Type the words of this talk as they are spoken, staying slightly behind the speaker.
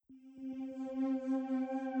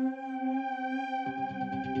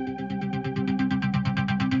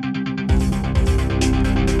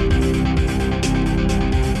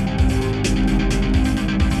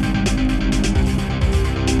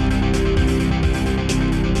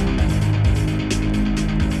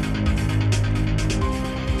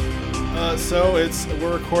So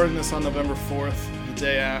we're recording this on November 4th, the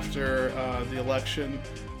day after the election,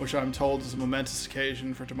 which I'm told is a momentous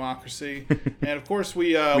occasion for democracy. And of course,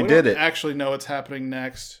 we don't actually know what's happening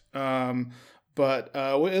next. But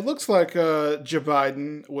it looks like Joe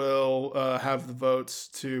Biden will have the votes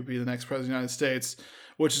to be the next president of the United States,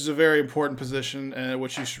 which is a very important position and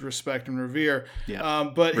which you should respect and revere.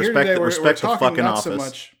 Yeah. But here today we're talking not office. So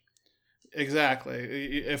much.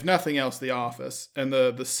 Exactly. If nothing else, the office and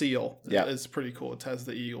the seal is pretty cool. It has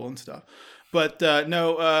the eagle and stuff. But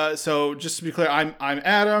so just to be clear, I'm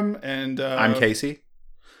Adam and I'm Casey.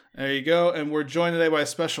 There you go. And we're joined today by a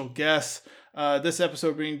special guest. This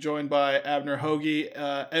episode being joined by Abner Hauge,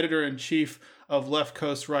 editor-in-chief of Left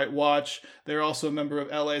Coast Right Watch. They're also a member of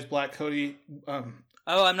LA's Black Coyote. I'm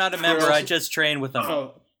not a member. I just train with them.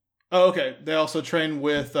 Oh, okay. They also train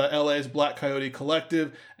with LA's Black Coyote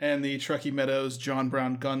Collective and the Truckee Meadows John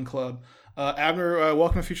Brown Gun Club. Abner,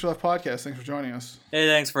 welcome to Future Left Podcast. Thanks for joining us. Hey,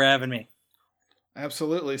 thanks for having me.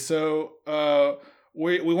 Absolutely. So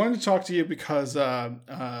we wanted to talk to you because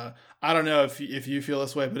I don't know if you feel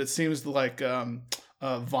this way, but it seems like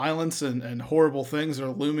violence and horrible things are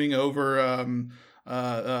looming over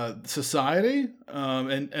society.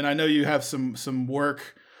 And I know you have some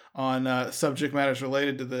work on subject matters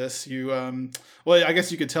related to this. I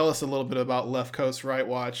guess you could tell us a little bit about Left Coast Right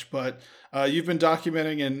Watch, but you've been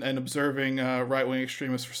documenting and observing right-wing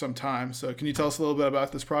extremists for some time. So can you tell us a little bit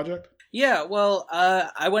about this project? Yeah, well,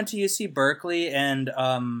 I went to UC Berkeley, and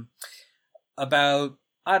about,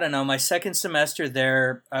 my second semester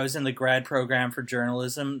there, I was in the grad program for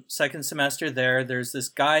journalism. Second semester there's this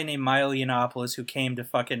guy named Milo Yiannopoulos who came to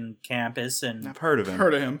fucking campus, and I've heard of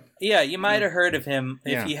him. Yeah, you might have heard of him.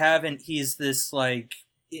 If you haven't, he's this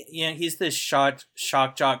he's this shock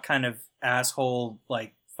jock kind of asshole,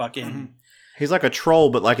 like fucking. Mm-hmm. He's like a troll,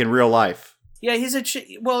 but like in real life. Yeah, his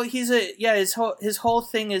whole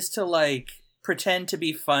thing is to like pretend to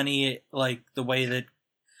be funny, like the way that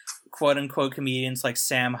quote unquote comedians like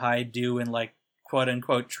Sam Hyde do, and like quote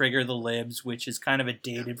unquote trigger the libs, which is kind of a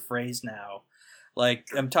dated phrase now. Like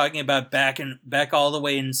I'm talking about back all the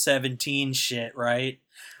way in 17 shit, right?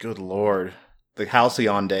 Good Lord. The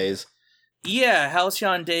halcyon days. Yeah,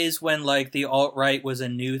 halcyon days when like the alt-right was a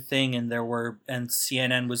new thing and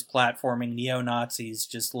CNN was platforming neo-Nazis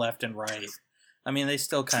just left and right. I mean, they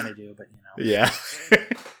still kind of do, but Yeah.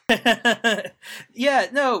 Yeah,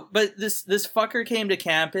 no, but this fucker came to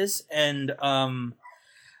campus, and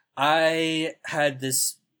I had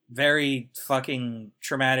this very fucking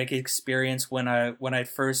traumatic experience when I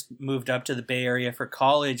first moved up to the Bay Area for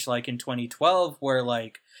college, like in 2012, where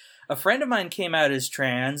like a friend of mine came out as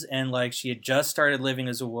trans, and like she had just started living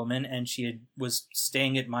as a woman, and was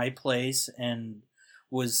staying at my place, and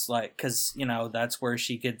was like, because that's where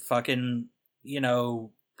she could fucking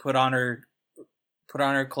put on her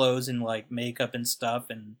clothes and like makeup and stuff,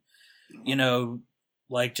 and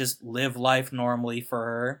like just live life normally for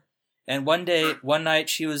her. And one night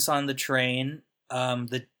she was on the train, a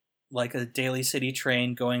Daly City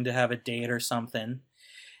train, going to have a date or something,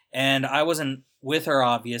 and I wasn't with her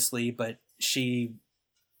obviously, but she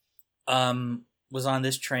was on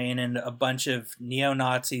this train, and a bunch of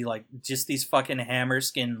neo-Nazi, like just these fucking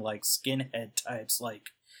hammerskin like skinhead types,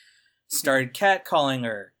 like started catcalling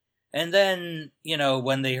her. And then,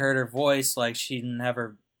 when they heard her voice, like she didn't have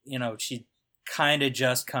her, she kind of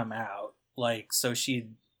just come out. Like, so she,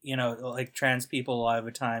 like trans people a lot of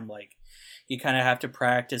the time, like you kind of have to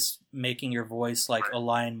practice making your voice like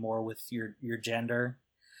align more with your gender.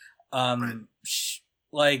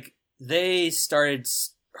 Like they started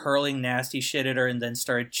hurling nasty shit at her and then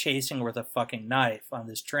started chasing her with a fucking knife on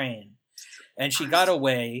this train. And she got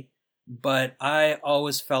away, but I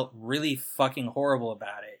always felt really fucking horrible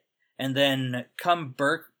about it. And then come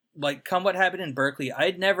what happened in Berkeley,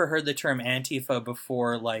 I'd never heard the term Antifa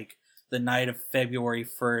before like the night of February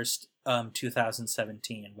 1st,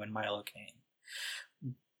 2017, when Milo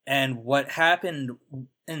came. And what happened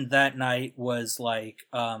in that night was like,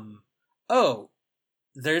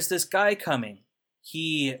 there's this guy coming.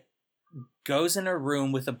 He goes in a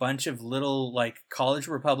room with a bunch of little like college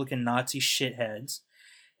Republican Nazi shitheads,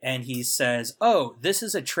 and he says, this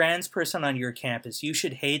is a trans person on your campus. You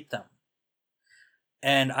should hate them.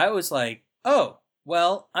 And I was like,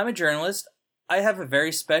 well, I'm a journalist. I have a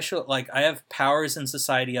very special, I have powers in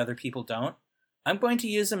society other people don't. I'm going to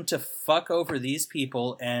use them to fuck over these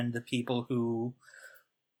people and the people who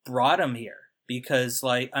brought them here. Because,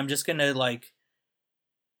 I'm just going to,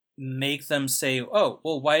 make them say, well,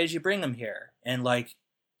 why did you bring them here? And,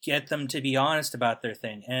 get them to be honest about their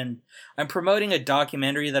thing. And I'm promoting a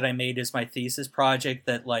documentary that I made as my thesis project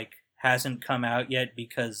that, hasn't come out yet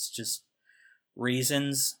because just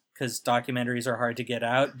reasons, because documentaries are hard to get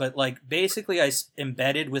out. But like basically, I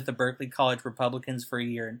embedded with the Berkeley College Republicans for a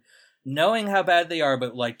year, knowing how bad they are,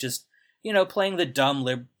 but like just playing the dumb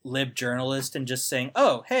lib journalist and just saying,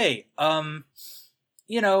 oh hey,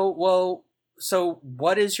 well, so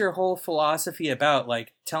what is your whole philosophy about?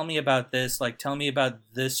 Like, tell me about this. Like, tell me about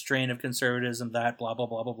this strain of conservatism, that blah blah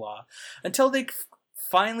blah blah blah, until they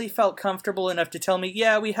finally felt comfortable enough to tell me,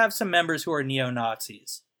 yeah, we have some members who are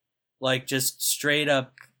neo-Nazis. Like, just straight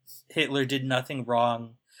up, Hitler did nothing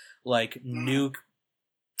wrong. Like, nuke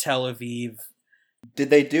Tel Aviv. Did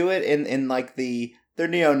they do it in like they're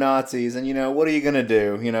neo-Nazis, and what are you gonna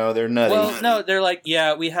do? They're nutty. Well, no, they're like,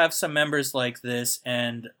 yeah, we have some members like this,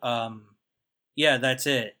 and yeah, that's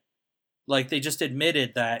it. Like, they just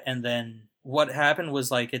admitted that, and then what happened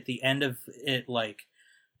was, like, at the end of it, like,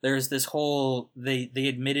 there's this whole, they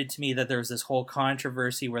admitted to me that there was this whole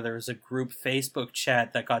controversy where there was a group Facebook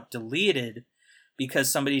chat that got deleted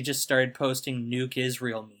because somebody just started posting Nuke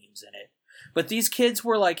Israel memes in it. But these kids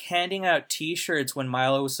were like handing out t-shirts when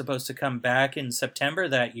Milo was supposed to come back in September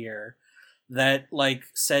that year that like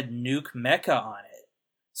said Nuke Mecca on it.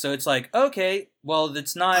 So it's like, okay, well,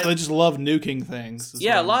 it's not... They just love nuking things.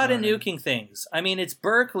 Yeah, a lot of nuking things. I mean, it's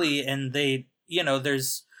Berkeley, and they,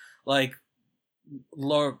 there's like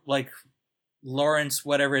Lawrence,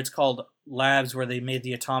 whatever it's called, labs where they made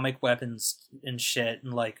the atomic weapons and shit,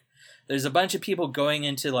 and like there's a bunch of people going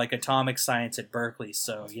into like atomic science at Berkeley,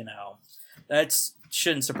 so that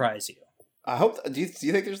shouldn't surprise you. I hope. Do you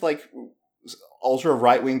think there's like ultra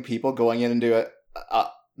right wing people going in and do a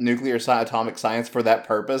nuclear atomic science for that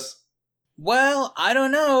purpose? Well, I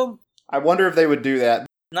don't know. I wonder if they would do that.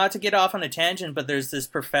 Not to get off on a tangent, but there's this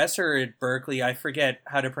professor at Berkeley. I forget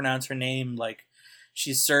how to pronounce her name. Like,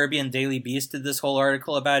 she's Serbian. Daily Beast did this whole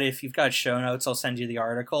article about it. If you've got show notes, I'll send you the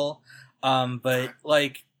article. But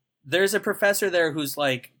like, there's a professor there who's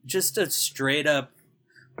like just a straight up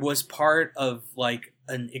was part of like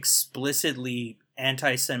an explicitly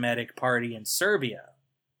anti-Semitic party in Serbia.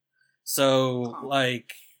 So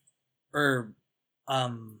like,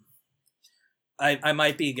 I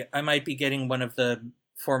might be getting one of the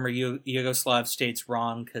former Yugoslav states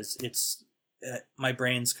wrong because it's my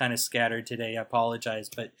brain's kind of scattered today. I apologize,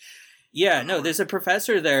 but yeah, no, there's a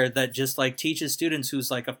professor there that just like teaches students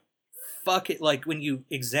who's like a fuck it. Like when you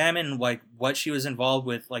examine like what she was involved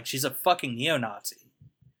with, like she's a fucking neo-Nazi.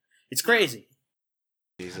 It's crazy.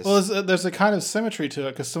 Jesus. Well, there's a kind of symmetry to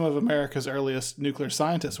it because some of America's earliest nuclear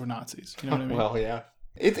scientists were Nazis. You know what I mean? Well, yeah.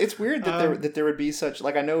 It's weird that there would be such,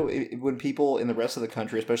 like, I know when people in the rest of the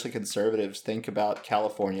country, especially conservatives, think about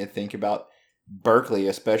California, think about Berkeley,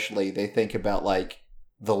 especially, they think about like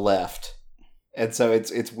the left, and so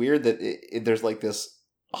it's weird that there's like this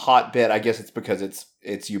hotbed. I guess it's because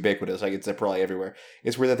it's ubiquitous. Like, it's probably everywhere.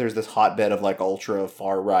 It's weird that there's this hotbed of like ultra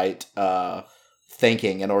far right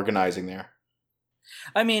thinking and organizing there.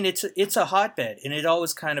 I mean, it's a hotbed, and it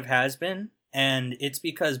always kind of has been. And it's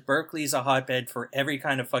because Berkeley's a hotbed for every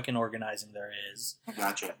kind of fucking organizing there is.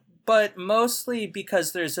 Gotcha. But mostly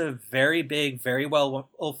because there's a very big, very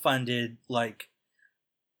well-funded, like,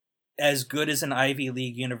 as good as an Ivy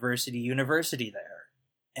League university there.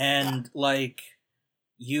 And, like,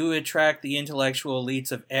 you attract the intellectual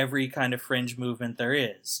elites of every kind of fringe movement there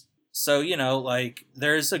is. So, like,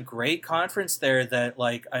 there's a great conference there that,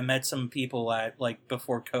 like, I met some people at, like,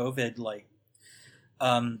 before COVID, like,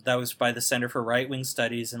 that was by the Center for Right-Wing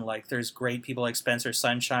Studies, and like there's great people like Spencer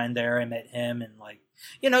Sunshine there. I met him, and like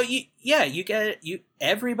you get it.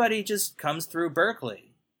 Everybody just comes through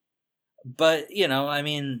Berkeley, but I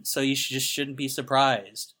mean, so you shouldn't be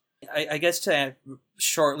surprised. I guess to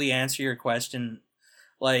shortly answer your question,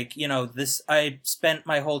 like I spent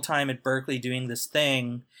my whole time at Berkeley doing this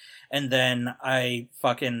thing, and then I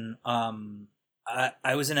fucking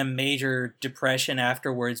I was in a major depression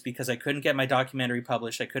afterwards because I couldn't get my documentary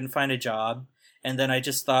published. I couldn't find a job. And then I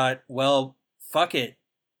just thought, well, fuck it.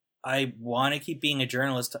 I want to keep being a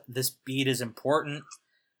journalist. This beat is important.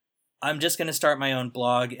 I'm just going to start my own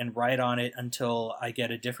blog and write on it until I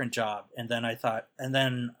get a different job. And then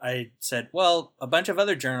I said, well, a bunch of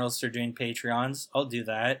other journalists are doing Patreons. I'll do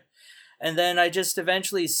that. And then I just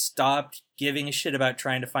eventually stopped giving a shit about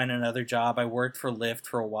trying to find another job. I worked for Lyft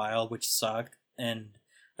for a while, which sucked. And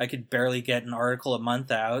I could barely get an article a month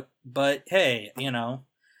out, but hey,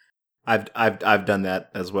 I've done that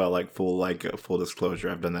as well. Like full disclosure,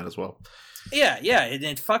 I've done that as well. Yeah,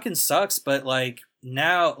 it fucking sucks. But like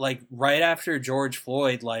now, like right after George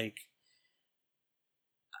Floyd, like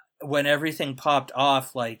when everything popped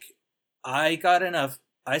off, like I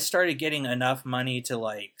started getting enough money to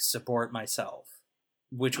like support myself,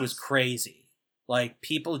 which was crazy. Like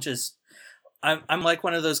people just. I'm like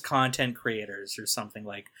one of those content creators or something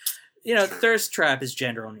like, you know, thirst trap is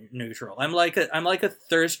gender neutral. I'm like a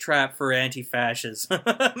thirst trap for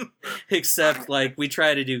anti-fascism, except like we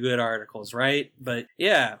try to do good articles, right? But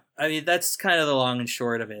yeah, I mean that's kind of the long and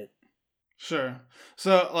short of it. Sure.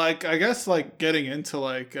 So like I guess like getting into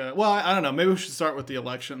like well I don't know, maybe we should start with the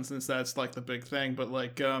election since that's like the big thing. But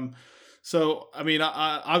like so, I mean,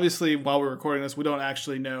 obviously, while we're recording this, we don't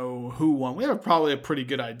actually know who won. We have probably a pretty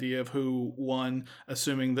good idea of who won,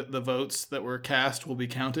 assuming that the votes that were cast will be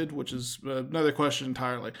counted, which is another question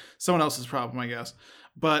entirely. Someone else's problem, I guess.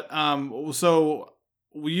 But so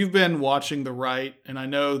you've been watching the right, and I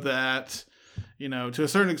know that, you know, to a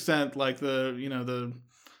certain extent, like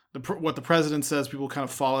what the president says, people kind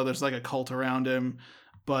of follow. There's like a cult around him.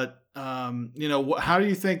 But you know, how do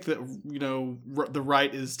you think that, you know, the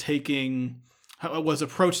right is was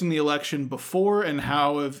approaching the election before, and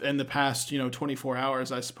how have in the past, you know, 24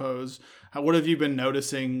 hours, I suppose, what have you been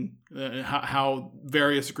noticing how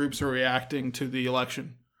various groups are reacting to the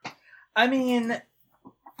election? I mean,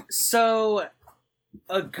 so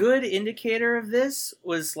a good indicator of this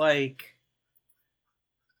was like,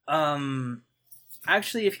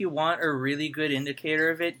 actually, if you want a really good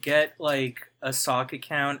indicator of it, get like a sock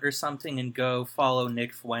account or something and go follow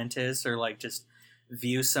Nick Fuentes, or like just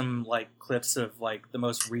view some like clips of like the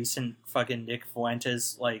most recent fucking Nick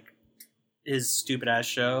Fuentes, like his stupid ass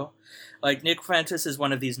show. Like Nick Fuentes is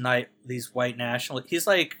one of these white national. He's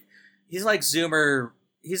like Zoomer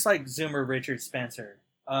Richard Spencer.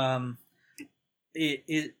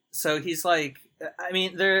 So he's like, I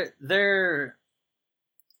mean, they're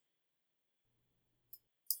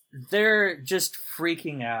just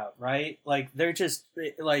freaking out, right? Like they're just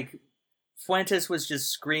like, Fuentes was just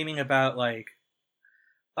screaming about like,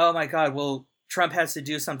 oh my god, well, Trump has to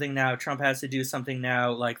do something now. Trump has to do something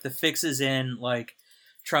now. Like the fix is in. Like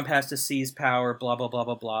Trump has to seize power. Blah blah blah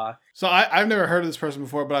blah blah. So I've never heard of this person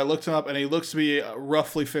before, but I looked him up, and he looks to be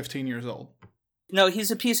roughly 15 years old. No,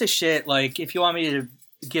 he's a piece of shit. Like if you want me to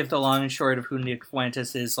give the long and short of who Nick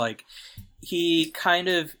Fuentes is, like he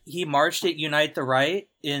marched at Unite the Right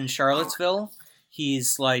in Charlottesville.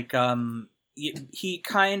 He's like, he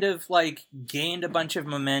kind of like gained a bunch of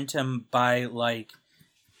momentum by like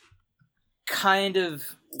kind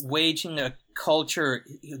of waging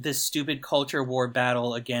this stupid culture war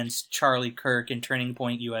battle against Charlie Kirk and Turning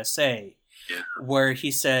Point USA, where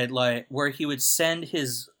he said like, where he would send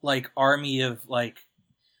his like army of like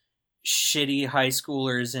shitty high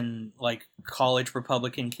schoolers and like college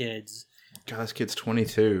Republican kids. God, this kid's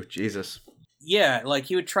 22. Jesus. Yeah, like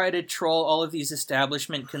he would try to troll all of these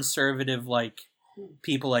establishment conservative like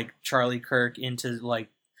people like Charlie Kirk into like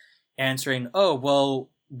answering, oh, well,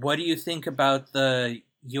 what do you think about the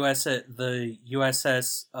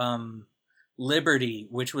USS Liberty,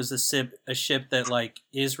 which was a ship that like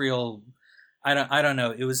Israel, I don't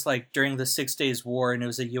know, it was like during the 6 Days War, and it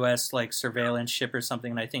was a US like surveillance ship or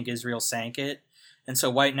something, and I think Israel sank it. And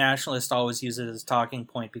so white nationalists always use it as a talking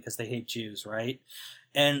point because they hate Jews, right?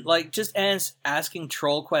 And like just asking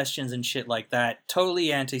troll questions and shit like that,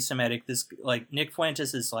 totally anti-Semitic. This like Nick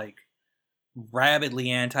Fuentes is like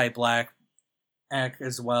rabidly anti-black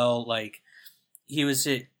as well. Like he was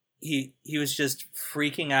just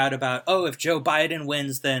freaking out about, oh, if Joe Biden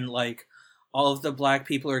wins, then like all of the black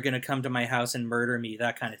people are going to come to my house and murder me,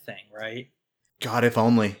 that kind of thing, right? God, if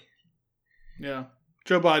only. Yeah.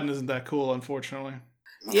 Joe Biden isn't that cool, unfortunately.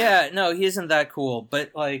 Yeah, no, he isn't that cool, but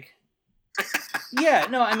like, yeah,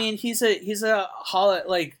 no, I mean,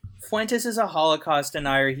 like Fuentes is a Holocaust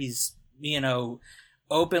denier. He's, you know,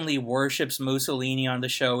 openly worships Mussolini on the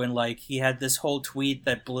show, and like he had this whole tweet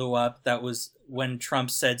that blew up that was when Trump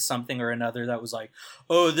said something or another that was like,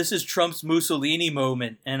 oh, this is Trump's Mussolini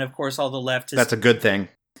moment, and of course all the leftists, that's a good thing,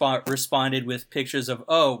 responded with pictures of,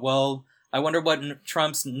 oh, well, I wonder what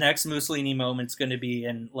Trump's next Mussolini moment's going to be,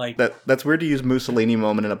 and like that's weird to use Mussolini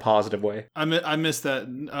moment in a positive way. I missed that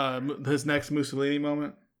his next Mussolini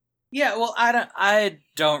moment. Yeah, well, I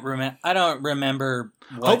don't remember.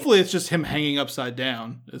 Hopefully, it's just him hanging upside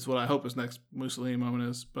down. Is what I hope his next Mussolini moment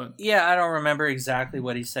is. But yeah, I don't remember exactly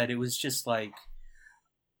what he said. It was just like,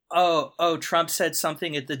 oh, Trump said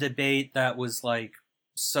something at the debate that was like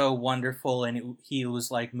so wonderful, and he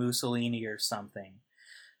was like Mussolini or something.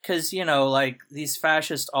 Because, you know, like, these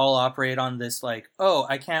fascists all operate on this, like, oh,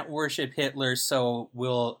 I can't worship Hitler, so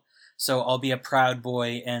I'll be a proud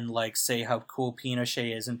boy and, like, say how cool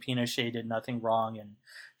Pinochet is, and Pinochet did nothing wrong, and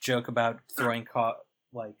joke about throwing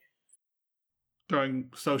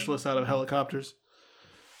socialists out of helicopters.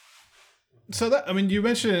 So that, I mean,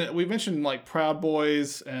 we mentioned like Proud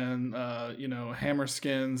Boys and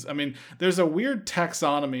Hammerskins. I mean, there's a weird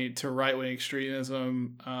taxonomy to right wing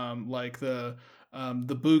extremism, like the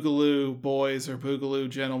Boogaloo Boys or Boogaloo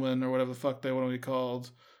Gentlemen or whatever the fuck they want to be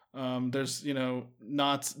called. There's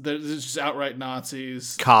there's just outright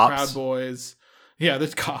Nazis, cops, Proud Boys. Yeah,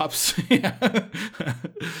 there's cops. Yeah.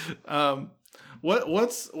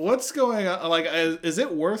 What's going on? Like, is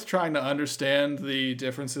it worth trying to understand the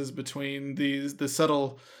differences between the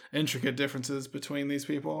subtle, intricate differences between these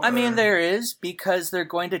people? I mean, there is, because they're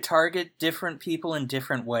going to target different people in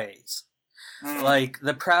different ways. Like,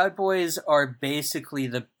 the Proud Boys are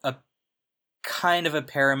basically a kind of a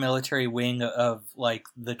paramilitary wing of, like,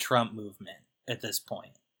 the Trump movement at this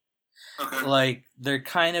point. Okay. Like, they're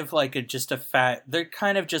kind of like they're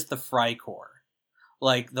kind of just the Freikorps.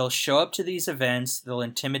 Like, they'll show up to these events, they'll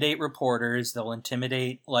intimidate reporters, they'll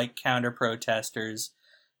intimidate, like, counter-protesters,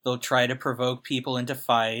 they'll try to provoke people into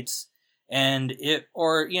fights, and if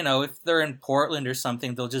they're in Portland or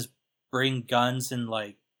something, they'll just bring guns and,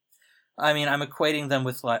 like, I mean, I'm equating them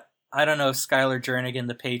with, like, I don't know if Skylar Jernigan,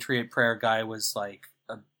 the Patriot Prayer guy, was, like,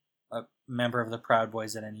 a member of the Proud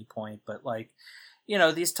Boys at any point, but, like,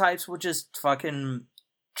 these types will just fucking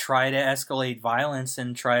try to escalate violence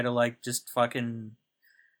and try to, like, just fucking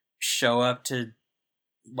show up to,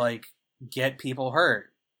 like, get people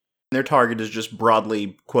hurt. Their target is just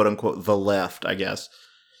broadly, quote unquote, the left, I guess.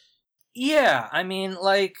 Yeah, I mean,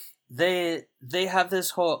 like, they have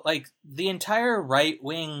this whole, like, the entire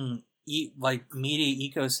right-wing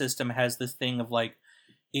media ecosystem has this thing of, like,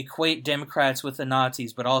 equate Democrats with the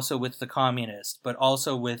Nazis, but also with the communists, but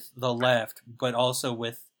also with the left, but also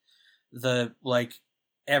with the, like,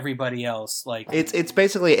 everybody else. Like, it's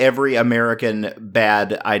basically every American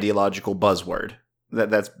bad ideological buzzword.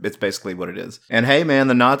 It's basically what it is. And hey, man,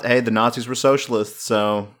 the Nazis were socialists,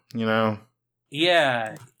 so yeah,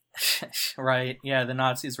 right. Yeah, the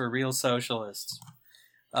Nazis were real socialists.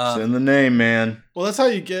 It's in the name, man. Well, that's how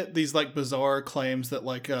you get these, like, bizarre claims that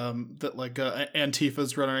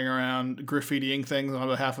Antifa's running around graffitiing things on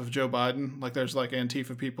behalf of Joe Biden. Like, there's, like,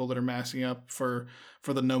 Antifa people that are massing up for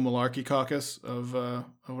the No Malarkey caucus of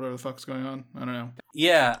whatever the fuck's going on. I don't know.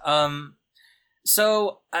 Yeah.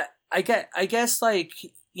 So I guess like,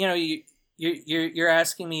 you're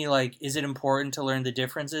asking me, like, is it important to learn the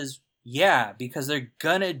differences? Yeah, because they're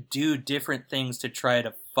gonna do different things to try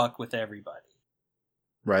to fuck with everybody.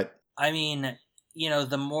 Right. I mean,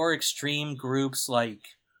 the more extreme groups, like,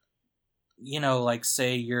 like,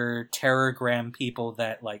 say, your Terrorgram people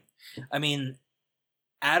that, like, I mean,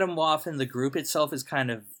 Adam Woff and the group itself is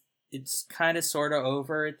kind of sort of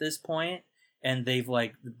over at this point, and they've,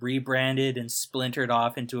 like, rebranded and splintered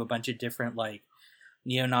off into a bunch of different, like,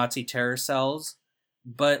 neo-Nazi terror cells.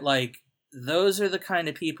 But, like, those are the kind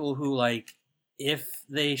of people who, like, if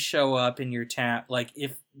they show up in your town, like,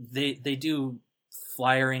 if they do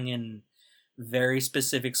flyering in very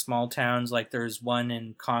specific small towns, like there's one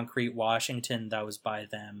in Concrete, Washington that was by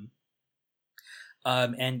them.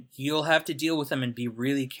 And you'll have to deal with them and be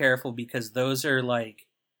really careful, because those are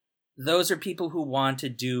people who want to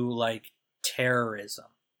do, like, terrorism.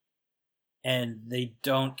 And they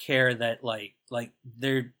don't care that, like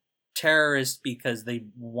they're terrorists because they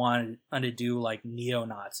want to do, like,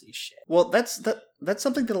 neo-Nazi shit. Well, that's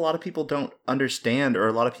something that a lot of people don't understand, or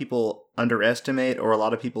a lot of people underestimate, or a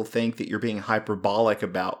lot of people think that you're being hyperbolic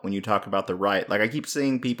about when you talk about the right. Like, I keep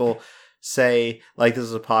seeing people say, like, this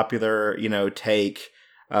is a popular, take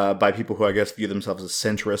by people who I guess view themselves as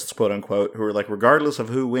centrists, quote unquote, who are like, regardless of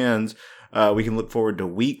who wins, we can look forward to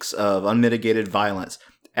weeks of unmitigated violence,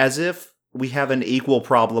 as if we have an equal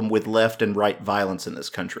problem with left and right violence in this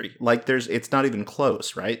country. Like, it's not even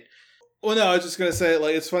close, right? Well, no, I was just gonna say,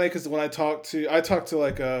 like, it's funny because when I talked to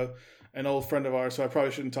like an old friend of ours, so I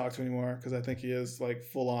probably shouldn't talk to anymore because I think he is, like,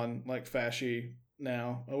 full on, like, fasci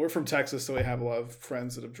now. We're from Texas, so we have a lot of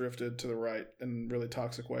friends that have drifted to the right in really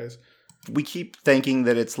toxic ways. We keep thinking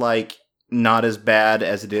that it's, like, not as bad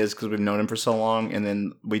as it is because we've known him for so long, and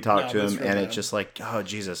then we talk to him, and it's just like, oh,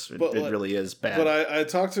 Jesus, it really is bad. But I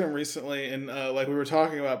talked to him recently, and like, we were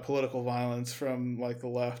talking about political violence from, like, the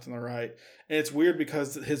left and the right, and it's weird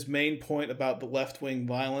because his main point about the left-wing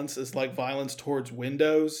violence is, like, violence towards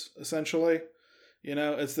windows, essentially.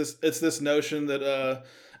 It's this notion that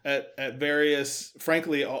at various,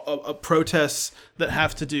 frankly, protests that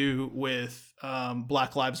have to do with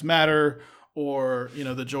Black Lives Matter, or,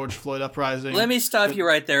 the George Floyd uprising. Let me stop you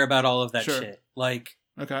right there about all of that shit. Like,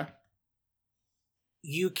 okay,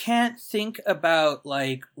 you can't think about,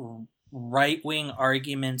 like, right-wing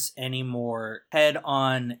arguments anymore head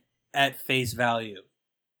on at face value.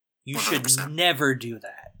 You should never do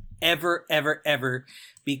that. ever, ever, ever,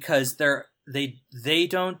 because they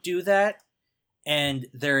don't do that, and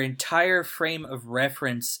their entire frame of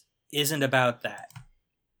reference isn't about that.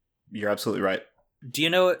 You're absolutely right. Do you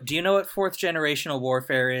know what fourth generational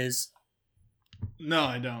warfare is? No,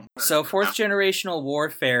 I don't. So fourth generational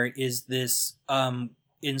warfare is this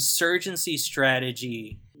insurgency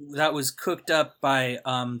strategy that was cooked up by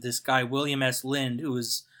this guy William S. Lind, who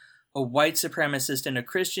was a white supremacist and a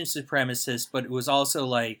Christian supremacist, but was also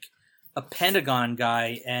like a Pentagon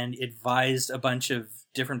guy and advised a bunch of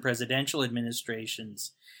different presidential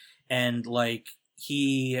administrations, and like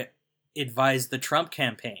he advised the Trump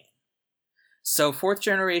campaign. So fourth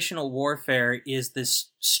generational warfare is this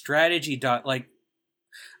strategy like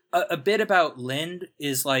a bit about Lind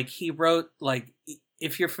is like he wrote, like,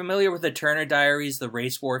 if you're familiar with the Turner Diaries, the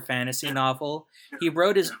race war fantasy novel, he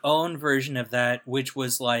wrote his own version of that, which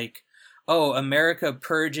was like, oh, America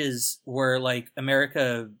purges were like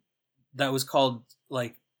America that was called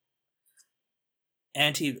like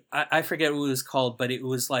I forget what it was called, but it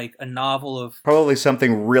was like a novel of probably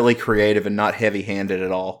something really creative and not heavy-handed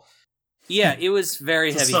at all. Yeah, it was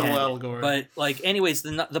very heavy-handed. But like, anyways,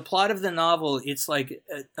 the plot of the novel, it's like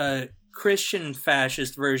a Christian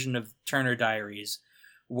fascist version of Turner Diaries,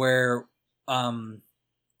 where the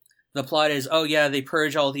plot is, oh yeah, they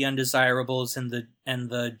purge all the undesirables, and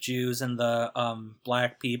the Jews and the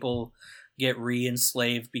black people get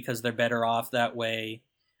re-enslaved because they're better off that way.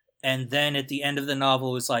 And then at the end of the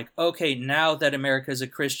novel, it's like, okay, now that America is a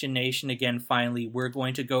Christian nation again, finally, we're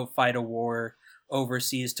going to go fight a war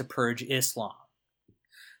overseas to purge Islam.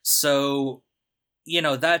 So,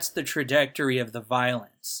 that's the trajectory of the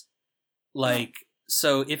violence. Like,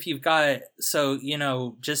 so if you've got,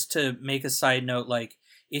 just to make a side note, like,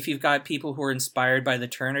 if you've got people who are inspired by the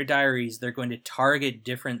Turner Diaries, they're going to target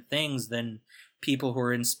different things than people who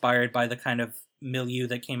are inspired by the kind of milieu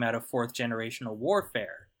that came out of fourth generational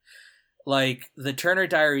warfare. Like, the Turner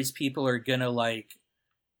Diaries people are gonna, like,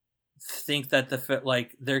 think that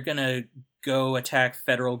they're gonna go attack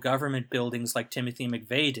federal government buildings like Timothy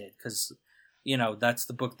McVeigh did, because, that's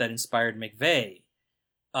the book that inspired McVeigh.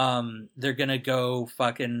 They're gonna go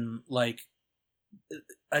fucking, like,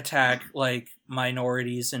 attack, like,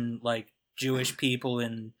 minorities and, like, Jewish people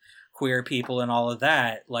and queer people and all of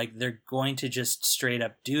that. Like, they're going to just straight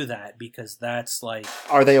up do that, because that's, like...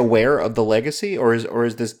 Are they aware of the legacy, or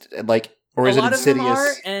is this, like... Or is it insidious? A lot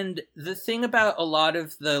of them are, and the thing about a lot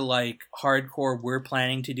of the, like, hardcore we're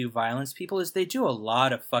planning to do violence people is they do a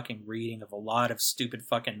lot of fucking reading of a lot of stupid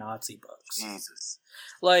fucking Nazi books. Jesus.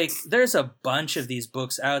 Like, there's a bunch of these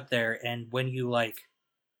books out there, and when you, like,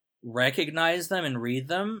 recognize them and read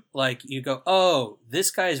them, like, you go, oh,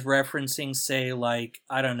 this guy's referencing, say, like,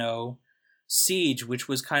 I don't know, Siege, which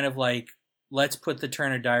was kind of like, let's put the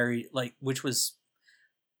Turner Diary, like, which was,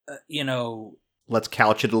 Let's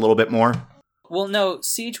couch it a little bit more. Well, no,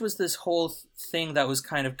 Siege was this whole thing that was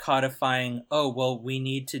kind of codifying, oh, well, we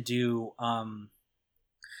need to do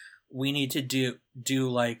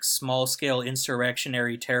like small scale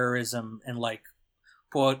insurrectionary terrorism and like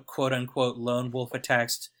quote unquote lone wolf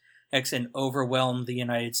attacks and overwhelm the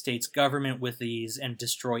United States government with these and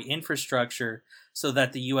destroy infrastructure so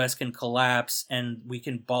that the US can collapse and we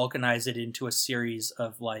can balkanize it into a series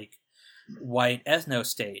of like white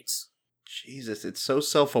ethno-states. Jesus, it's so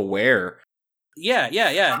self-aware. Yeah.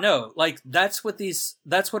 No, like that's what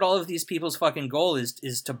all of these people's fucking goal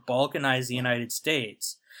is to balkanize the United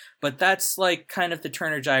States. But that's like kind of the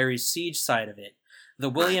Turner Diaries Siege side of it. The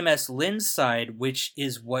William S. Lind side, which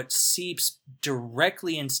is what seeps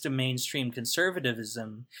directly into mainstream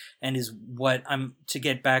conservatism, and is what to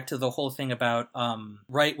get back to the whole thing about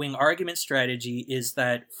right-wing argument strategy, is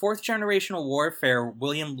that fourth generational warfare,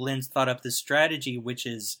 William Lind thought up this strategy, which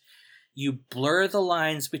is you blur the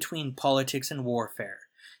lines between politics and warfare.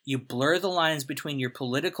 You blur the lines between your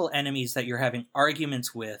political enemies that you're having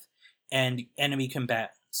arguments with and enemy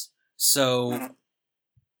combatants. So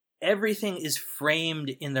everything is framed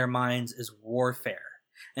in their minds as warfare.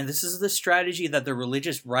 And this is the strategy that the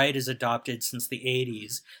religious right has adopted since the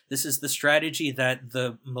 80s. This is the strategy that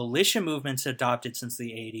the militia movements adopted since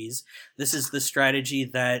the 80s. This is the strategy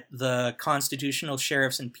that the Constitutional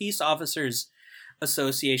Sheriffs and Peace Officers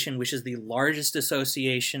Association, which is the largest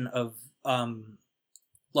association of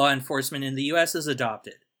law enforcement in the U.S., has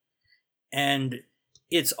adopted. And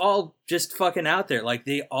it's all just fucking out there. Like,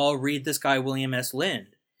 they all read this guy, William S. Lind.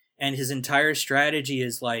 And his entire strategy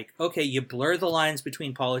is like, okay, you blur the lines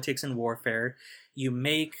between politics and warfare. You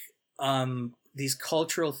make these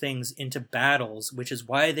cultural things into battles, which is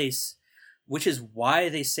why they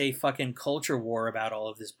say fucking culture war about all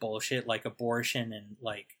of this bullshit, like abortion and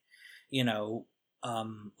like,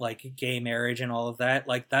 like gay marriage and all of that.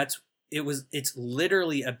 Like it's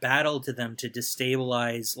literally a battle to them to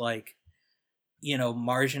destabilize, like, you know,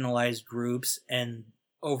 marginalized groups and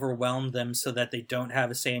overwhelm them so that they don't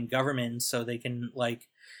have a say in government, so they can, like,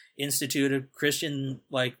 institute a Christian,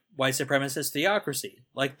 like, white supremacist theocracy.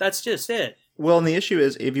 Like, that's just it. Well, and the issue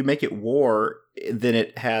is, if you make it war, then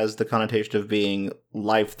it has the connotation of being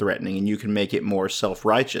life-threatening, and you can make it more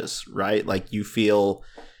self-righteous, right? Like, you feel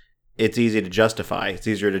it's easy to justify. It's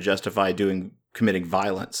easier to justify committing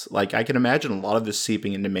violence. Like, I can imagine a lot of this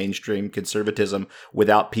seeping into mainstream conservatism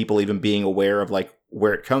without people even being aware of, like,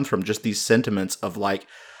 where it comes from. Just these sentiments of, like,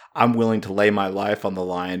 I'm willing to lay my life on the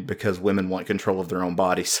line because women want control of their own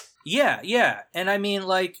bodies. Yeah. And I mean,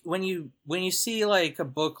 like, when you see, like, a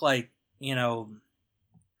book like, you know,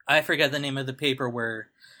 I forget the name of the paper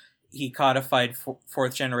where he codified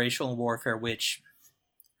fourth generational warfare, which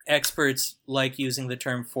experts like using the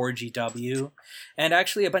term 4GW, and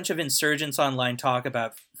actually a bunch of insurgents online talk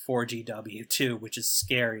about 4GW too, which is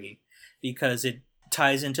scary because it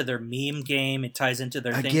ties into their meme game. It ties into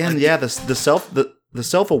their thing. Yeah, the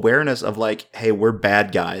self-awareness of, like, hey, we're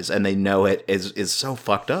bad guys, and they know it is so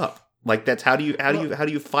fucked up. Like, that's how do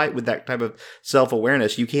you fight with that type of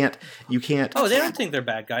self-awareness? You can't. Oh, they don't think they're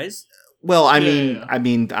bad guys. Well, I mean,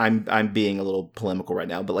 I'm being a little polemical right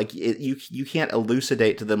now, but, like, you can't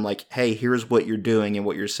elucidate to them, like, hey, here's what you're doing and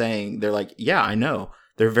what you're saying. They're like, yeah, I know.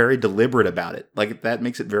 They're very deliberate about it. Like, that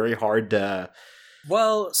makes it very hard to.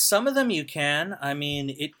 Well, some of them you can. I mean,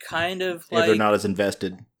 it kind of, like, if they're not as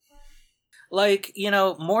invested. Like, you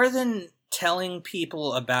know, more than telling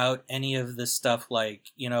people about any of this stuff, like,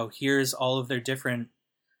 you know, here's all of their different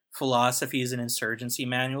philosophies and insurgency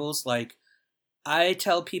manuals, like, I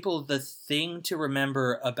tell people the thing to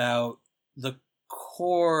remember about the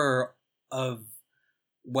core of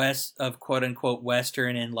quote unquote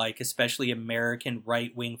Western and, like, especially American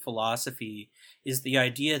right-wing philosophy is the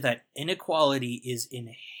idea that inequality is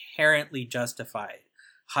inherently justified.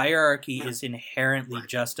 Hierarchy is inherently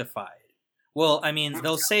justified. Well, I mean,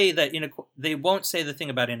 they'll say that they won't say the thing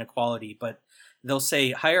about inequality, but they'll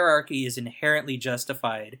say hierarchy is inherently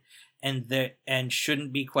justified and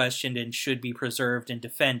shouldn't be questioned and should be preserved and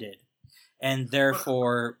defended. And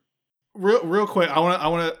therefore, real quick, I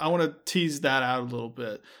want to tease that out a little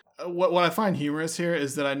bit. What I find humorous here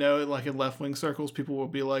is that I know, like, in left-wing circles, people will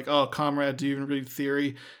be like, oh, comrade, do you even read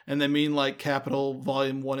theory? And they mean, like, Capital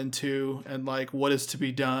Volume 1 and 2 and, like, What is to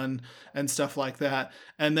be Done and stuff like that.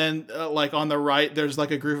 And then, like, on the right, there's,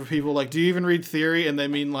 like, a group of people like, do you even read theory? And they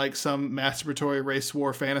mean, like, some masturbatory race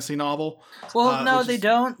war fantasy novel. Well, no, they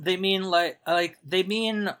don't. They mean, like they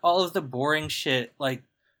mean all of the boring shit. Like,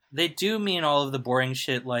 they do mean all of the boring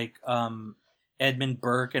shit, like Edmund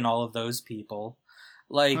Burke and all of those people.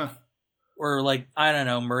 Like, or, like, I don't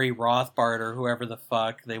know, Murray Rothbard or whoever the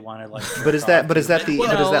fuck they want to, like. Is that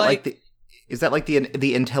like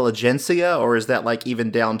the intelligentsia, or is that, like,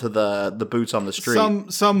 even down to the boots on the street?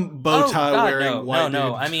 Some bow tie wearing white dude.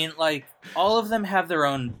 No. I mean, like, all of them have their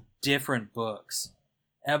own different books,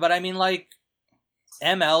 but I mean, like,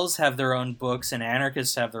 MLs have their own books and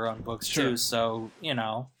anarchists have their own books too. So, you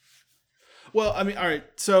know. Well, I mean, all right.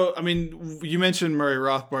 So, I mean, you mentioned Murray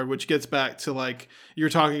Rothbard, which gets back to, like, you're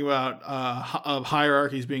talking about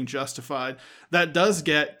hierarchies being justified. That does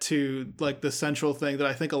get to, like, the central thing that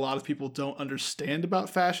I think a lot of people don't understand about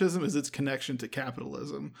fascism is its connection to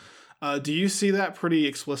capitalism. Do you see that pretty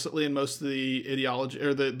explicitly in most of the ideology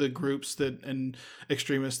or the groups and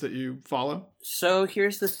extremists that you follow? So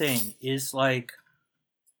here's the thing: is, like,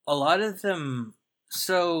 a lot of them.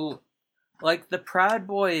 So, like, the Proud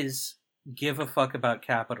Boys give a fuck about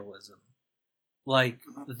capitalism. Like,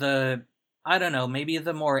 I don't know, maybe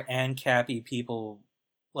the more ANCAP-y people,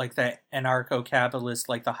 like the anarcho-capitalist,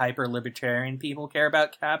 like the hyper-libertarian people care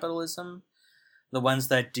about capitalism. The ones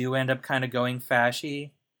that do end up kind of going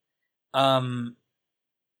fashy. A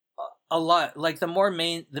lot, like,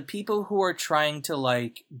 the people who are trying to,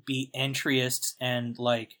 like, be entryists and,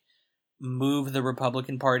 like, move the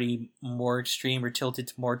Republican Party more extreme or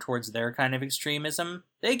tilted more towards their kind of extremism,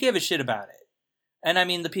 they give a shit about it. And I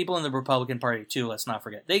mean, the people in the Republican Party too, let's not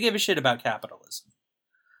forget. They give a shit about capitalism.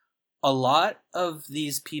 A lot of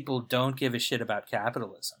these people don't give a shit about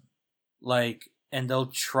capitalism. Like, and they'll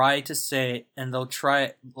try to say, and they'll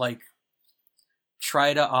try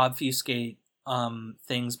to obfuscate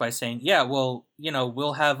things by saying, yeah, well, you know,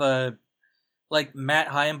 we'll have a, like, Matt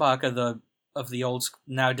Heimbach of the old,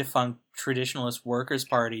 now defunct Traditionalist Workers'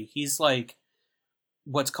 Party, he's, like,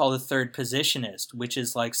 what's called a third positionist, which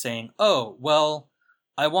is, like, saying, oh, well,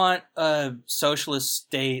 I want a socialist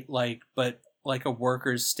state, like, but, like, a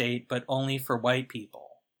workers' state, but only for white people.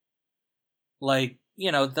 Like,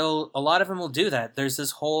 a lot of them will do that. There's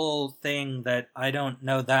this whole thing that I don't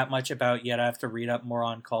know that much about yet. I have to read up more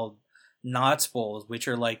on, called Nazbols, which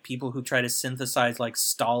are like people who try to synthesize like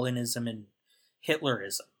Stalinism and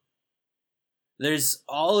Hitlerism. There's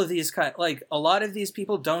all of these like a lot of these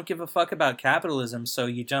people don't give a fuck about capitalism, so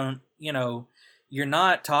you don't, you're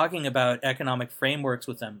not talking about economic frameworks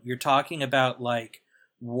with them. You're talking about like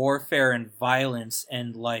warfare and violence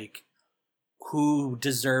and like who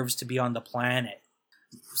deserves to be on the planet.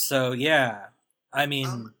 So yeah, I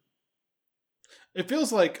mean, it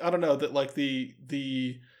feels like, I don't know, that like the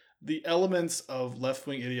elements of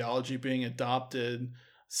left-wing ideology being adopted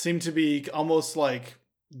seem to be almost like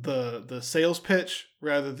the sales pitch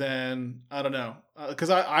rather than, I don't know, because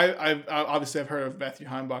I obviously I've heard of Matthew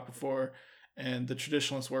Heimbach before and the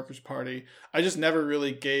Traditionalist Workers' Party. I just never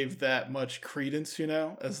really gave that much credence,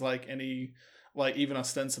 as like any, like even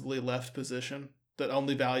ostensibly left position that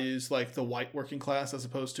only values like the white working class as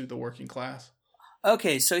opposed to the working class.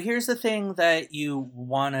 Okay, so here's the thing that you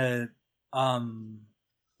want to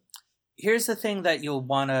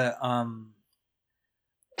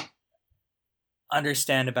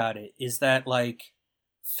understand about it is that like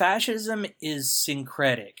fascism is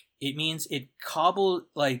syncretic. It means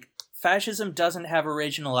fascism doesn't have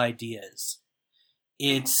original ideas.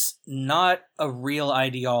 It's not a real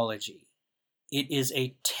ideology. It is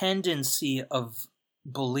a tendency of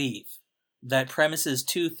belief that premises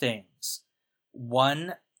two things.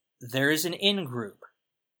 One, there is an in-group.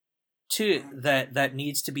 Two, that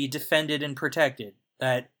needs to be defended and protected.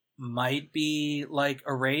 That might be like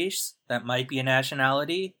a race, that might be a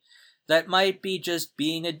nationality, that might be just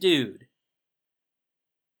being a dude.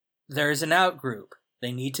 There is an out-group.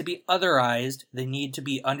 They need to be otherized, they need to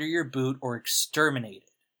be under your boot or exterminated.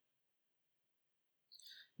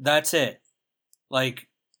 That's it. Like,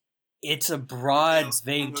 it's a broad,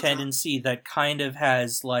 vague tendency that kind of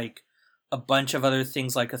has, like, a bunch of other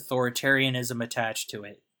things like authoritarianism attached to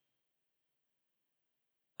it.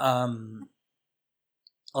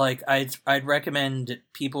 Like, I'd recommend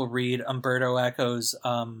people read Umberto Eco's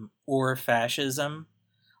Or Fascism.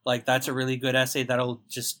 Like, that's a really good essay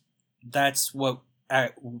that's what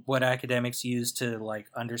academics use to, like,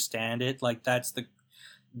 understand it. Like, that's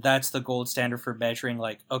the gold standard for measuring,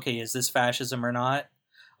 like, okay, is this fascism or not?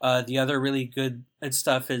 The other really good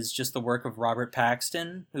stuff is just the work of Robert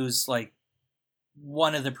Paxton, who's, like,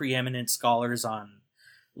 one of the preeminent scholars on,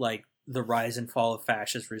 like, the rise and fall of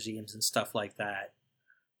fascist regimes and stuff like that.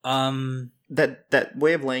 That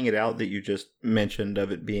way of laying it out that you just mentioned,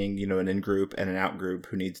 of it being, an in-group and an out-group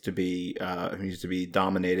who needs to be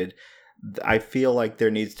dominated, I feel like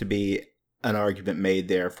there needs to be an argument made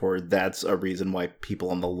there for that's a reason why people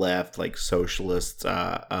on the left, like socialists,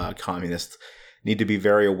 communists, need to be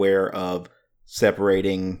very aware of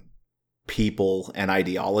separating people and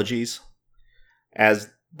ideologies as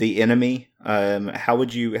the enemy. How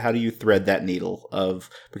do you thread that needle of,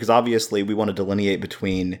 because obviously we want to delineate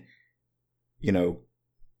between, there's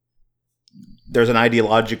an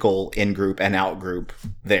ideological in-group and out-group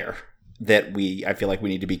there that I feel like we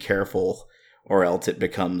need to be careful, or else it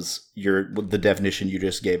becomes the definition you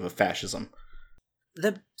just gave of fascism.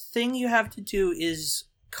 The thing you have to do is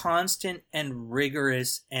constant and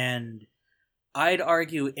rigorous, and I'd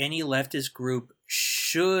argue any leftist group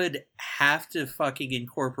should have to fucking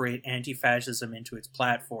incorporate anti-fascism into its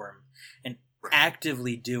platform and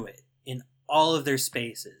actively do it in all of their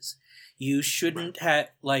spaces. You shouldn't have,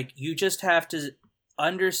 like, you just have to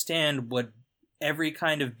understand what every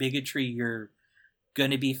kind of bigotry you're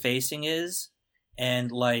going to be facing is,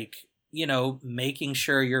 and, like, making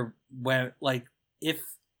sure you're, like,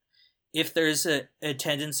 if there's a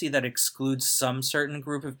tendency that excludes some certain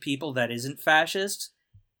group of people that isn't fascist,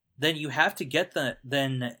 then you have to get that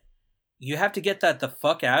the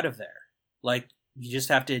fuck out of there. Like, you just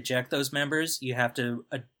have to eject those members. You have to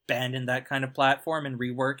abandon that kind of platform and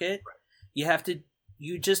rework it.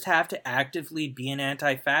 You just have to actively be an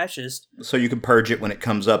anti-fascist. So you can purge it when it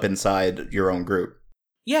comes up inside your own group.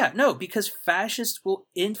 Yeah, no, because fascists will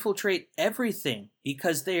infiltrate everything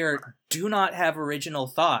because they do not have original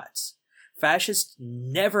thoughts. Fascists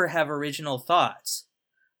never have original thoughts.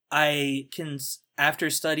 After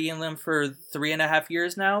studying them for 3.5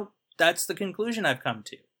 years now, that's the conclusion I've come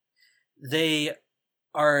to. They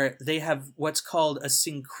have what's called a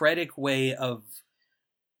syncretic way of,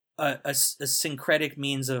 a syncretic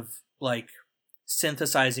means of, like,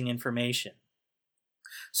 synthesizing information.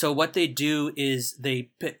 So what they do is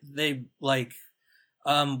they like,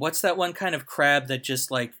 what's that one kind of crab that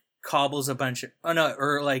just, like, cobbles a bunch of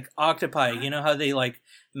or like octopi. You know how they like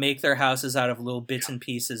make their houses out of little bits and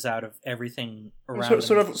pieces out of everything around.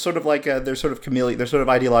 Sort of like they're sort of chameleon. They're sort of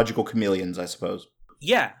ideological chameleons, I suppose.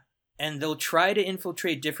 Yeah, and they'll try to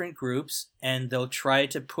infiltrate different groups, and they'll try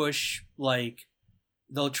to push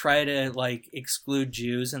they'll try to like exclude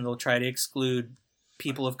Jews, and they'll try to exclude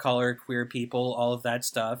people of color, queer people, all of that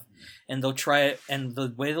stuff, and they'll try. And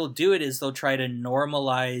the way they'll do it is they'll try to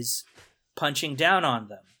normalize punching down on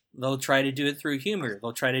them. They'll try to do it through humor.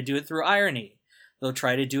 They'll try to do it through irony. They'll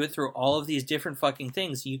try to do it through all of these different fucking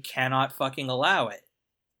things. You cannot fucking allow it.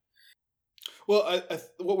 Well,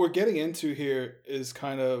 what we're getting into here is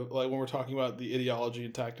kind of like when we're talking about the ideology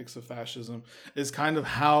and tactics of fascism is kind of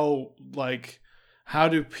how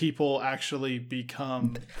do people actually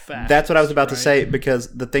become fascists? That's what I was about to say,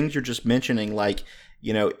 because the things you're just mentioning, like,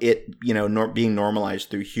 being normalized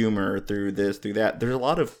through humor, through this, through that. There's a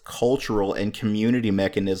lot of cultural and community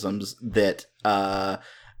mechanisms that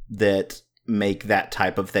make that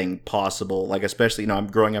type of thing possible. Like, especially, I'm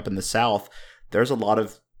growing up in the South. There's a lot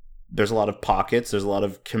of pockets. There's a lot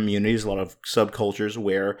of communities, a lot of subcultures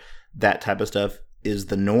where that type of stuff is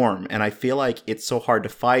the norm. And I feel like it's so hard to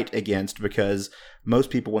fight against, because most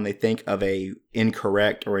people, when they think of a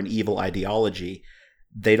incorrect or an evil ideology,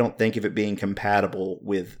 they don't think of it being compatible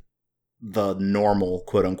with the normal,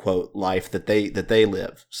 quote unquote, life that they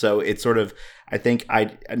live. So it's sort of, I think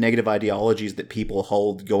negative ideologies that people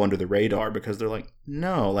hold go under the radar because they're like,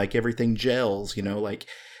 no, like everything gels, like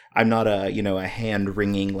I'm not a hand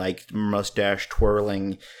wringing, like mustache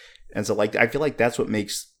twirling. And so like, I feel like that's what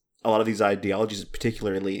makes a lot of these ideologies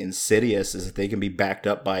particularly insidious, is that they can be backed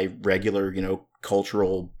up by regular,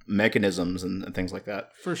 cultural mechanisms and things like that.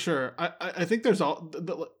 For sure. I think there's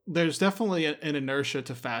definitely an inertia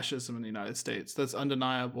to fascism in the United States that's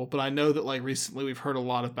undeniable, but I know that like recently we've heard a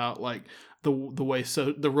lot about like the way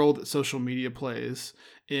the role that social media plays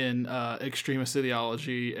in extremist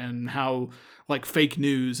ideology, and how like fake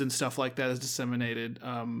news and stuff like that is disseminated.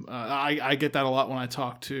 I get that a lot when I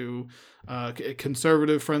talk to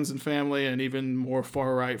conservative friends and family, and even more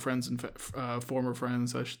far right friends and former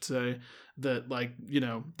friends, I should say, that like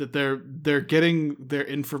that they're getting their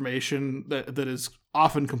information that is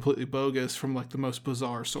often completely bogus from like the most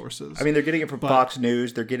bizarre sources. I mean, they're getting it from Fox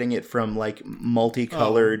News. They're getting it from like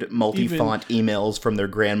multicolored, multi-font emails from their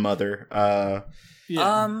grandmother.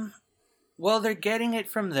 Well, they're getting it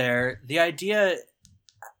from there. The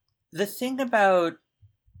thing about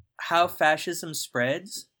how fascism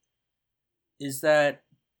spreads is that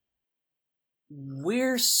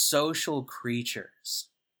we're social creatures.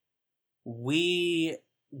 We,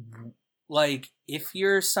 like, if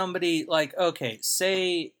you're somebody, like, okay,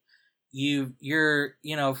 say you're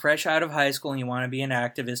fresh out of high school and you want to be an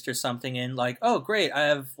activist or something, and like, oh, great, I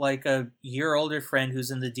have, like, a year older friend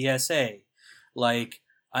who's in the DSA. Like,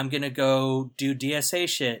 I'm gonna go do DSA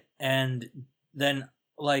shit, and then,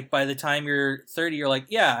 like, by the time you're 30, you're like,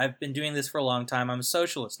 yeah, I've been doing this for a long time, I'm a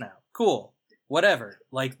socialist now. Cool. Whatever.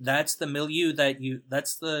 Like, that's the milieu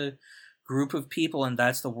that's the group of people, and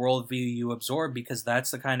that's the worldview you absorb, because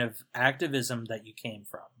that's the kind of activism that you came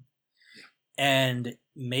from. And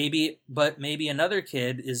maybe another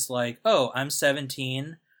kid is like, oh, I'm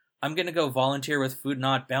 17, I'm gonna go volunteer with Food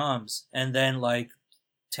Not Bombs, and then like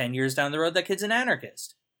 10 years down the road, that kid's an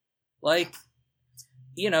anarchist. Like,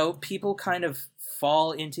 people kind of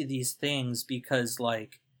fall into these things because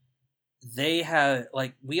like they have,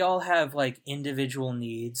 like, we all have like individual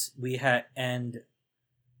needs, and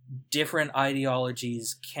different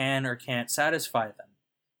ideologies can or can't satisfy them.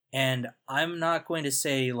 And I'm not going to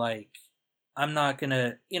say, like, I'm not going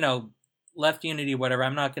to, left unity, whatever,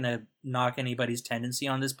 I'm not going to knock anybody's tendency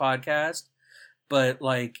on this podcast, but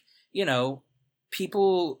like,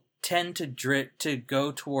 people tend to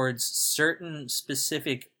go towards certain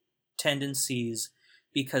specific tendencies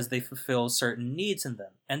because they fulfill certain needs in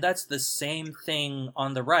them. And that's the same thing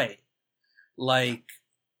on the right. Like,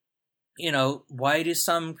 why do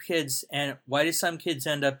some kids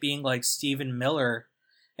end up being like Stephen Miller,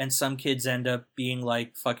 and some kids end up being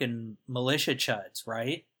like fucking militia chuds,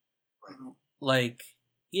 right? Like,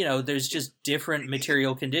 there's just different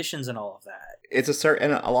material conditions and all of that. It's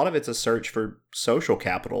and a lot of it's a search for social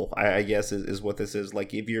capital, I guess, is what this is.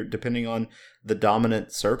 Like, if you're depending on the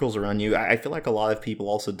dominant circles around you, I feel like a lot of people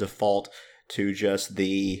also default to just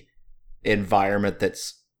the environment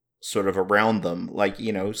that's sort of around them. Like,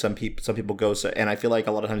 some people go, and I feel like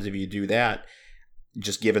a lot of times if you do that,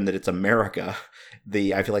 just given that it's America,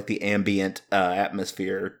 I feel like the ambient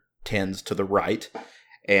atmosphere tends to the right.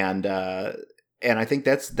 And I think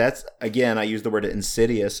that's again, I use the word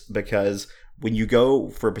insidious, because when you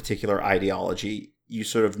go for a particular ideology, you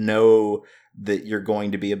sort of know that you're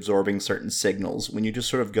going to be absorbing certain signals. When you just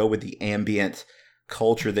sort of go with the ambient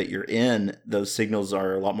culture that you're in, those signals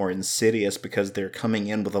are a lot more insidious because they're coming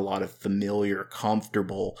in with a lot of familiar,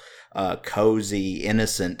 comfortable, cozy,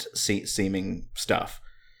 innocent seeming stuff.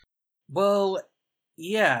 Well,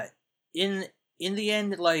 yeah. In the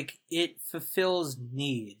end, like, it fulfills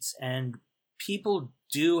needs, and people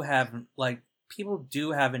do have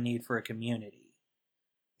a need for a community.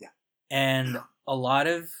 Yeah. And a lot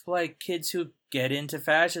of, like, kids who get into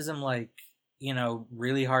fascism, like, you know,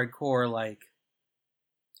 really hardcore, like,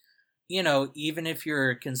 you know, even if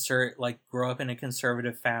you're grow up in a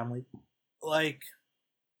conservative family, like,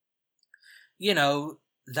 you know,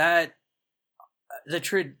 that the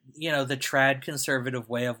trad conservative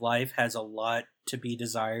way of life has a lot to be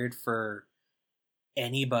desired for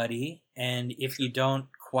anybody, and if you don't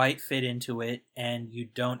quite fit into it, and you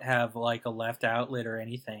don't have like a left outlet or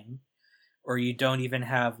anything, or you don't even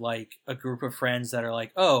have like a group of friends that are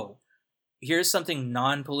like, oh, here's something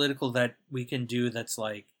non-political that we can do that's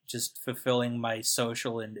like just fulfilling my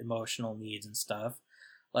social and emotional needs and stuff.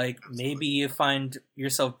 Like, maybe you find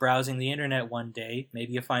yourself browsing the internet one day,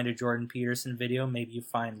 maybe you find a Jordan Peterson video, maybe you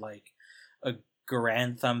find like a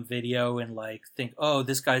Garand Thumb video and like think, oh,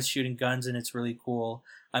 this guy's shooting guns and it's really cool.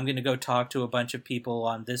 I'm going to go talk to a bunch of people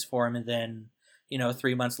on this forum, and then, you know,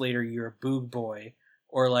 3 months later you're a boog boy.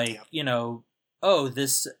 Or like, you know,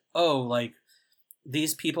 like,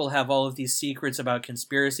 these people have all of these secrets about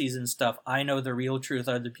conspiracies and stuff. I know the real truth,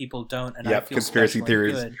 other people don't, and I feel conspiracy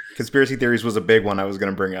theories. Good. Conspiracy theories was a big one I was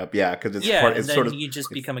going to bring up. Yeah, because you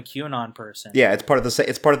just become a QAnon person. Yeah, it's part of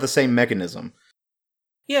the same mechanism.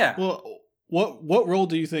 Yeah. Well, what role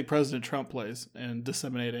do you think President Trump plays in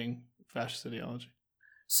disseminating fascist ideology?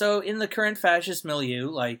 So in the current fascist milieu,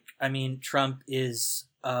 like, I mean, Trump is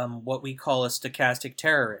what we call a stochastic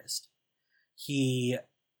terrorist. He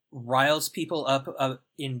riles people up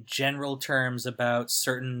in general terms about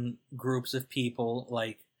certain groups of people,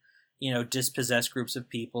 like, you know, dispossessed groups of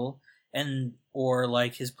people, and or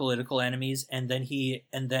like his political enemies, and then he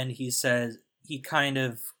says, he kind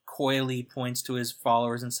of coyly points to his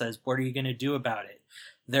followers and says, what are you going to do about it?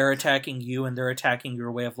 They're attacking you and they're attacking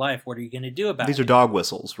your way of life. What are you going to do about it? These are dog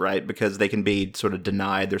whistles, right? Because they can be sort of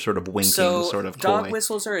denied. They're sort of winking, sort of dog coy.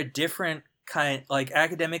 Whistles are a different kind, like,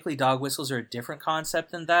 academically, dog whistles are a different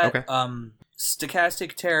concept than that. Okay.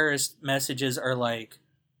 Stochastic terrorist messages are like,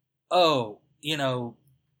 oh, you know,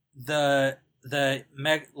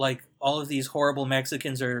 like, all of these horrible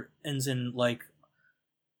Mexicans are in, like,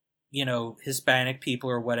 you know, Hispanic people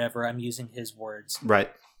or whatever. I'm using his words. Right.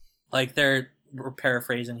 Like, we're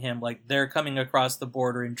paraphrasing him, like, they're coming across the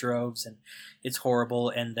border in droves and it's horrible.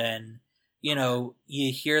 And then, you know,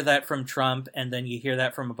 you hear that from Trump, and then you hear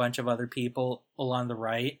that from a bunch of other people along the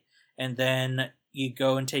right, and then you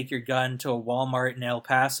go and take your gun to a Walmart in El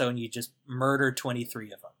Paso and you just murder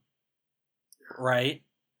 23 of them. Right?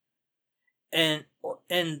 And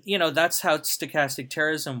you know, that's how stochastic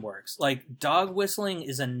terrorism works. Like, dog whistling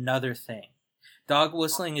is another thing. Dog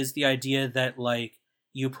whistling is the idea that, like,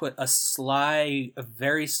 you put a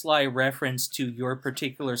very sly reference to your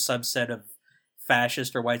particular subset of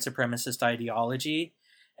fascist or white supremacist ideology,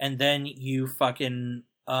 and then you fucking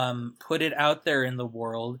put it out there in the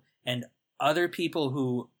world, and other people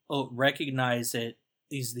who recognize it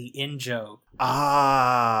is the in-joke.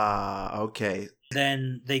 Ah, okay.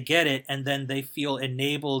 Then they get it, and then they feel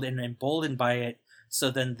enabled and emboldened by it,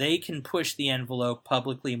 so then they can push the envelope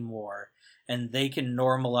publicly more, and they can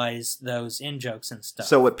normalize those in-jokes and stuff.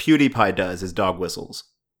 So what PewDiePie does is dog whistles.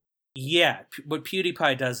 Yeah, what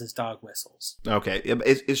PewDiePie does is dog whistles. Okay.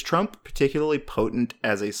 Is Trump particularly potent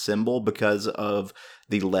as a symbol because of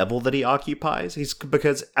the level that he occupies?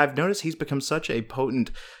 Because I've noticed he's become such a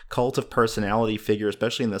potent cult of personality figure,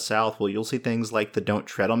 especially in the South. Well, you'll see things like the "Don't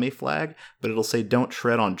Tread on Me" flag, but it'll say "Don't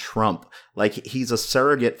tread on Trump." Like, he's a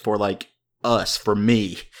surrogate for, like, us, for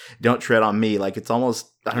me. Don't tread on me. Like, it's almost,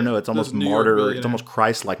 I don't know, it's almost martyr, it's almost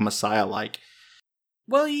Christ-like, Messiah-like.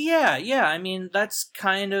 Well, yeah. I mean, that's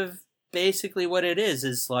kind of basically what it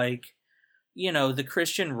is like, you know, the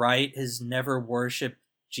Christian right has never worshipped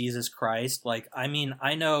Jesus Christ. Like, I mean,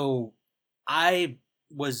 I know I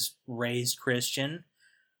was raised Christian,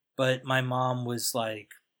 but my mom was, like,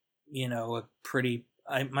 you know,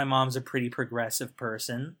 my mom's a pretty progressive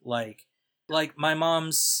person. Like my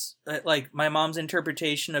mom's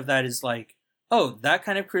interpretation of that is like, oh, that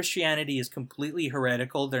kind of Christianity is completely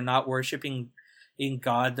heretical. They're not worshiping in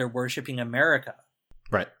God, they're worshiping America.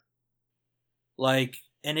 Right. Like,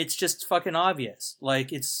 and it's just fucking obvious.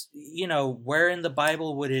 Like, it's, you know, where in the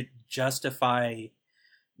Bible would it justify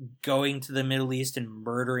going to the Middle East and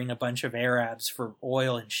murdering a bunch of Arabs for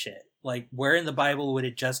oil and shit. Like, where in the Bible would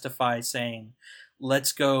it justify saying,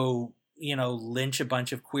 let's go, lynch a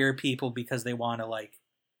bunch of queer people because they want to, like,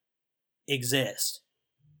 exist?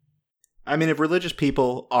 I mean, if religious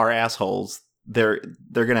people are assholes, they're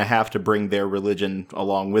going to have to bring their religion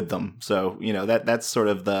along with them. So, that's sort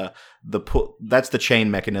of that's the chain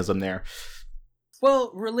mechanism there.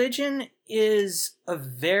 Well, religion is a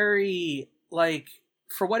very, like,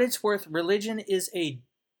 for what it's worth, religion is a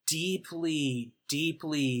deeply,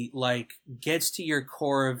 deeply, like, gets to your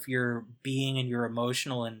core of your being and your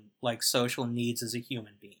emotional and, like, social needs as a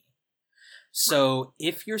human being. So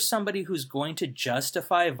if you're somebody who's going to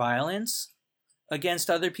justify violence against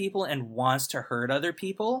other people and wants to hurt other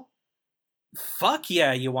people, fuck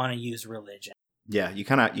yeah, you want to use religion. Yeah, you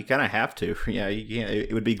kind of have to. Yeah,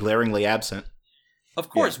 it would be glaringly absent. Of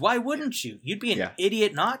course, why wouldn't you? You'd be an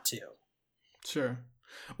idiot not to. Sure.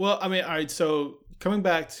 Well, I mean, all right, so coming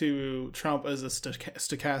back to Trump as a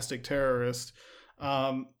stochastic terrorist,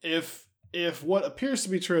 if what appears to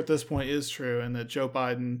be true at this point is true, and that Joe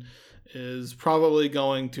Biden is probably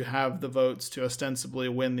going to have the votes to ostensibly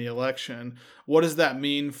win the election, what does that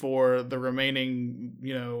mean for the remaining,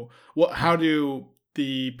 how do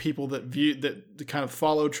the people that kind of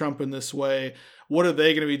follow Trump in this way, what are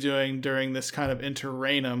they going to be doing during this kind of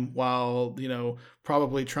interregnum while,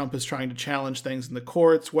 probably Trump is trying to challenge things in the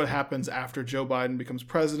courts? What happens after Joe Biden becomes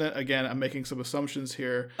president? Again, I'm making some assumptions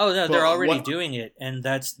here. Oh no, they're already doing it, and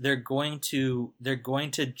they're going to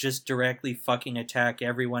just directly fucking attack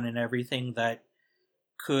everyone and everything that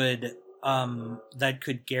could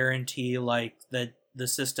guarantee, like, that the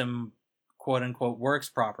system, quote unquote, works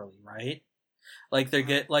properly, right? Like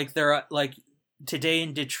they're today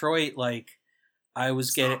in Detroit, like,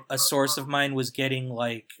 a source of mine was getting,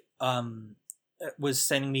 like, was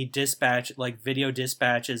sending me video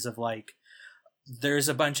dispatches of, like, there's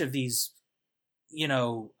a bunch of these,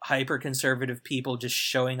 hyper conservative people just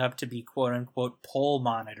showing up to be quote unquote poll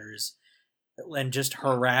monitors and just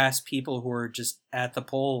harass people who are just at the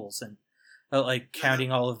polls and like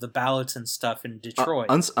counting all of the ballots and stuff in Detroit.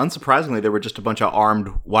 Unsurprisingly, there were just a bunch of armed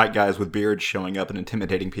white guys with beards showing up and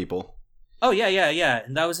intimidating people. Oh yeah,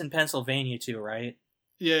 and that was in Pennsylvania too, right?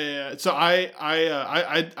 Yeah. So I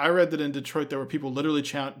read that in Detroit there were people literally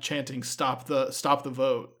chanting "Stop the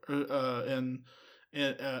vote" in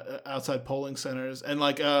outside polling centers, and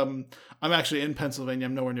like I'm actually in Pennsylvania.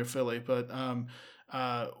 I'm nowhere near Philly, but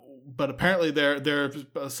apparently there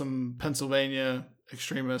are some Pennsylvania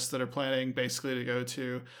extremists that are planning basically to go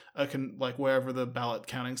to wherever the ballot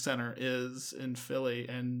counting center is in Philly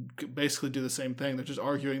and basically do the same thing. They're just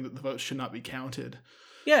arguing that the vote should not be counted.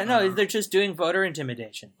 Yeah, no, they're just doing voter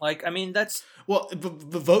intimidation. Like, I mean, that's... Well, the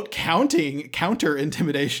vote counter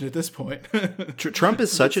intimidation at this point. Trump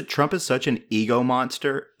is such an ego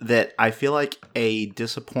monster that I feel like a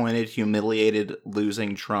disappointed, humiliated,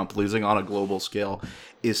 losing Trump, losing on a global scale,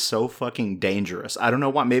 is so fucking dangerous. I don't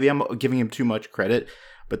know why. Maybe I'm giving him too much credit,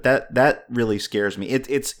 but that really scares me.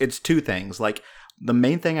 It's two things. Like, the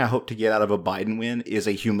main thing I hope to get out of a Biden win is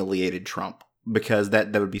a humiliated Trump, because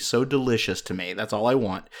that would be so delicious to me. That's all I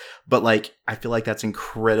want. But, like, I feel like that's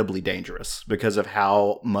incredibly dangerous because of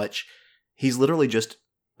how much he's literally just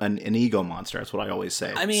an ego monster. That's what I always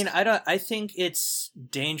say. I mean, I think it's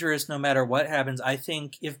dangerous no matter what happens. I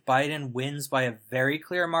think if Biden wins by a very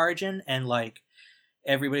clear margin and, like,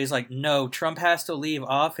 everybody's like, no, Trump has to leave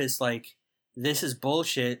office, like, this is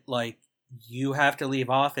bullshit, like, you have to leave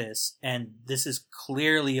office, and this is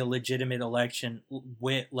clearly a legitimate election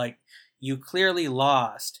with, like, you clearly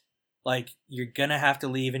lost, like, you're gonna have to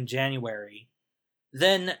leave in January,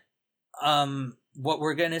 then what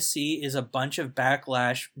we're gonna see is a bunch of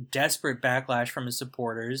backlash, desperate backlash from his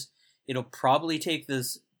supporters. It'll probably take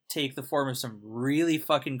the form of some really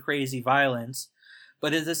fucking crazy violence,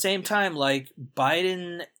 but at the same time, like,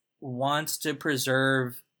 Biden wants to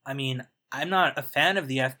preserve, I mean, I'm not a fan of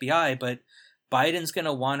the FBI, but Biden's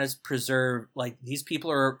gonna want to preserve, like, these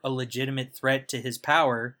people are a legitimate threat to his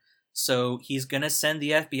power. So he's going to send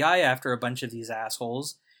the FBI after a bunch of these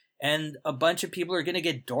assholes, and a bunch of people are going to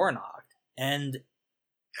get door knocked. And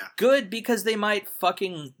good, because they might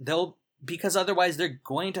because otherwise they're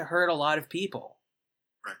going to hurt a lot of people.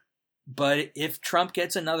 Right. But if Trump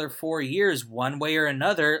gets another 4 years, one way or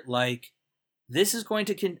another, like, this is going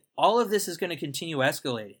to all of this is going to continue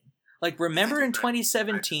escalating. Like, remember in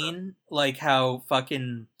 2017, like, how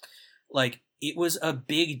fucking, like, it was a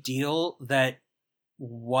big deal that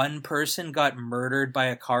one person got murdered by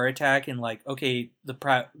a car attack, and, like, okay, the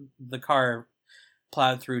car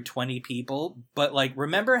plowed through 20 people, but like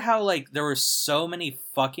remember how like there were so many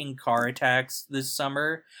fucking car attacks this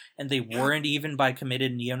summer and they weren't even by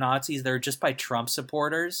committed neo-Nazis, they were just by Trump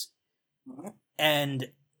supporters. And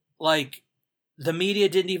like the media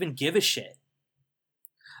didn't even give a shit.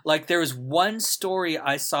 Like there was one story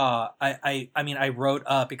I saw, I wrote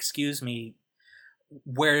up,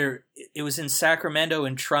 where it was in Sacramento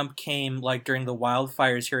and Trump came like during the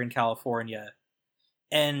wildfires here in California.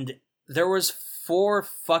 And there was 4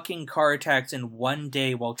 fucking car attacks in one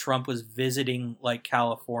day while Trump was visiting like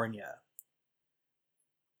California.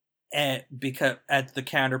 And because at the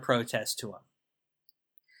counter protest to him.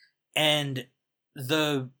 And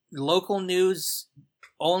the local news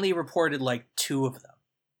only reported like 2 of them.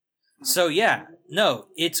 So yeah, no,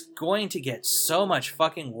 it's going to get so much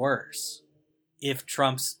fucking worse if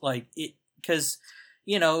Trump's like it, because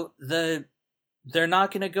you know they're not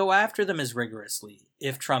going to go after them as rigorously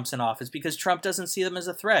if Trump's in office because Trump doesn't see them as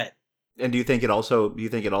a threat. And do you think it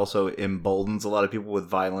also emboldens a lot of people with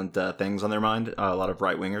violent things on their mind? A lot of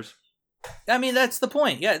right wingers. I mean, that's the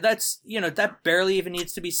point. Yeah, that's that barely even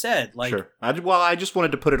needs to be said. Like, sure. I just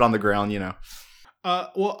wanted to put it on the ground.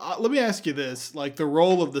 Let me ask you this: like the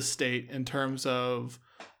role of the state in terms of,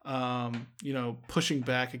 pushing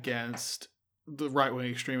back against the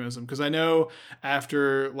right-wing extremism. Because I know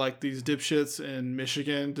after like these dipshits in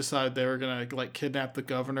Michigan decided they were gonna like kidnap the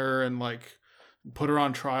governor and like put her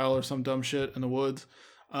on trial or some dumb shit in the woods.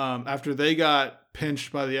 After they got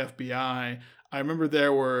pinched by the FBI. I remember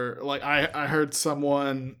there were, like, I heard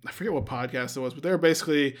someone, I forget what podcast it was, but they were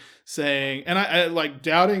basically saying, and I like,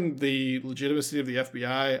 doubting the legitimacy of the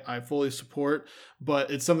FBI, I fully support, but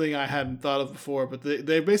it's something I hadn't thought of before, but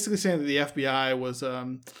they're basically saying that the FBI was,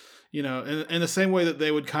 in the same way that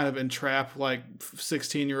they would kind of entrap, like,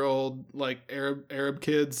 16-year-old, like, Arab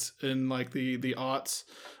kids in, like, the aughts.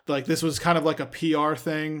 Like, this was kind of like a PR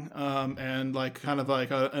thing, and, like, kind of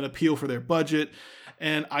like an appeal for their budget.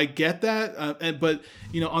 And I get that, but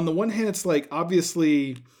on the one hand, it's like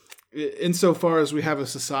obviously, insofar as we have a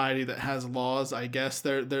society that has laws, I guess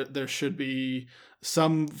there should be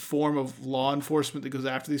some form of law enforcement that goes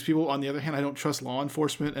after these people. On the other hand, I don't trust law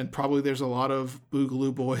enforcement, and probably there's a lot of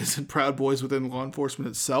Boogaloo boys and Proud Boys within law enforcement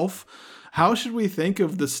itself. How should we think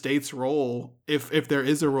of the state's role, if there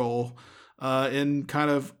is a role, in kind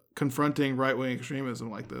of confronting right-wing extremism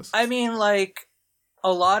like this? I mean, like,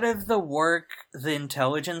 a lot of the work, the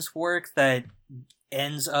intelligence work that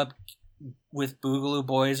ends up with Boogaloo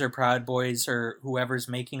Boys or Proud Boys or whoever's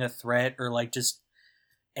making a threat or like just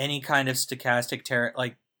any kind of stochastic terror,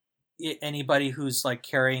 like anybody who's like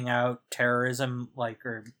carrying out terrorism, like,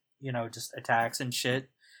 or, just attacks and shit.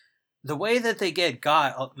 The way that they get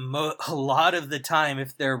got a lot of the time,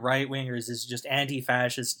 if they're right wingers, is just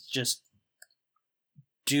anti-fascists just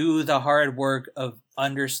do the hard work of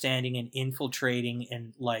understanding and infiltrating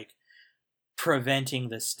and like preventing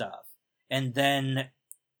this stuff. And then,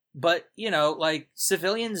 but like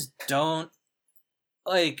civilians don't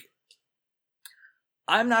like,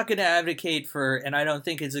 I'm not going to advocate for, and I don't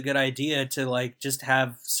think it's a good idea to like just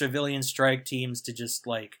have civilian strike teams to just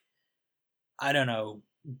like, I don't know,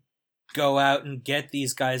 go out and get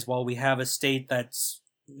these guys while we have a state that's,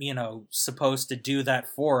 supposed to do that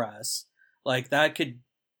for us. Like that could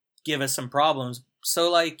give us some problems.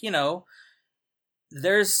 So like,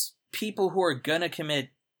 there's people who are gonna commit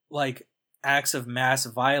like acts of mass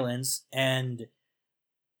violence, and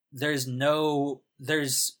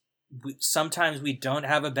sometimes we don't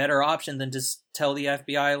have a better option than to tell the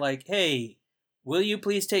FBI like, hey, will you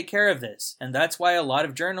please take care of this? And that's why a lot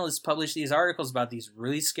of journalists publish these articles about these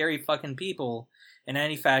really scary fucking people, and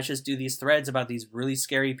anti-fascists do these threads about these really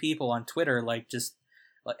scary people on Twitter, like just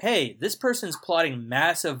like, hey, this person's plotting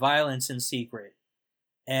massive violence in secret,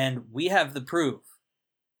 and we have the proof.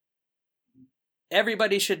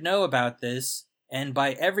 Everybody should know about this, and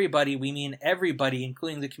by everybody, we mean everybody,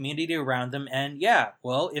 including the community around them, and yeah,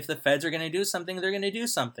 well, if the feds are going to do something, they're going to do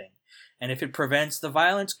something. And if it prevents the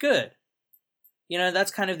violence, good.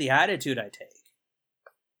 That's kind of the attitude I take.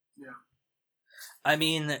 Yeah. I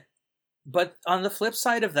mean, but on the flip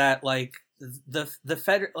side of that, like,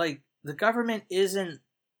 the government isn't,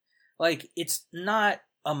 like, it's not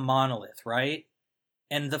a monolith, right?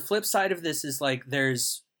 And the flip side of this is, like,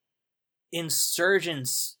 there's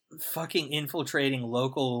insurgents fucking infiltrating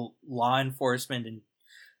local law enforcement and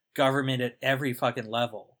government at every fucking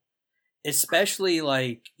level. Especially,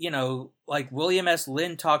 like, like William S.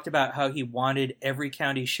 Lynn talked about how he wanted every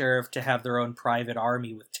county sheriff to have their own private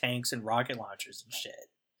army with tanks and rocket launchers and shit.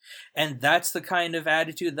 And that's the kind of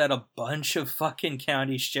attitude that a bunch of fucking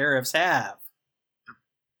county sheriffs have.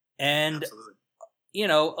 And, absolutely. you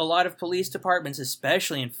know, a lot of police departments,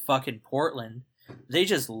 especially in fucking Portland, they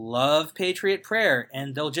just love Patriot Prayer,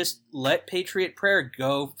 and they'll just let Patriot Prayer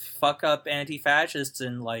go fuck up anti-fascists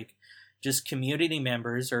and, like, just community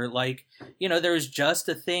members. Or, like, you know, there was just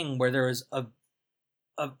a thing where there was a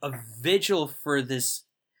vigil for this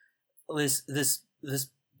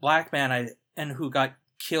black man and who got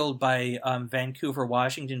killed by Vancouver,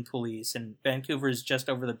 Washington police, and Vancouver is just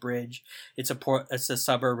over the bridge. It's a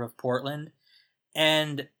suburb of Portland.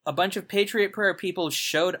 And a bunch of Patriot Prayer people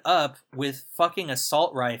showed up with fucking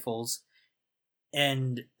assault rifles,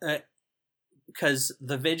 and because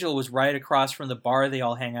the vigil was right across from the bar they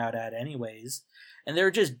all hang out at anyways, and they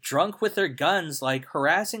were just drunk with their guns, like,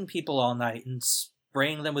 harassing people all night and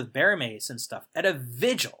spraying them with bear mace and stuff at a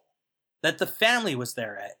vigil that the family was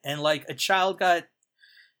there at. And, like, a child got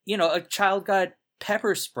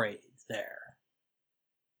pepper sprayed there.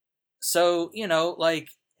 So, you know, like,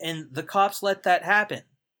 and the cops let that happen.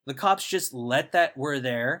 The cops just let that were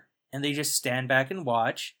there, and they just stand back and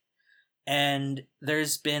watch. And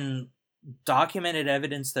there's been documented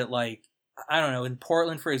evidence that, like, I don't know, in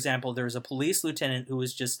Portland, for example, there was a police lieutenant who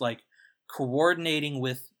was just, like, coordinating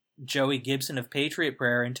with Joey Gibson of Patriot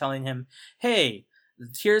Prayer and telling him, hey,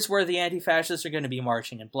 here's where the anti-fascists are going to be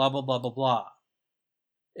marching, and blah, blah, blah, blah, blah.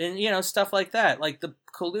 And, you know, stuff like that. Like, the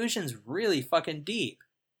collusion's really fucking deep.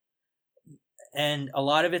 And a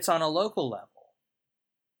lot of it's on a local level.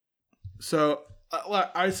 So,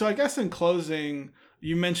 I guess in closing,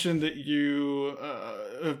 you mentioned that you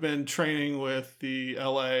have been training with the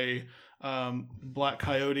LA Black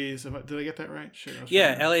Coyotes. Did I get that right? Shit,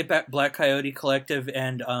 yeah, LA Black Coyote Collective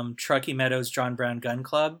and Truckee Meadows John Brown Gun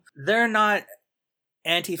Club. They're not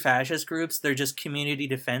anti-fascist groups. They're just community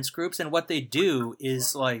defense groups. And what they do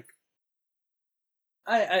is, like,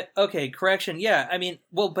 okay, correction. Yeah, I mean,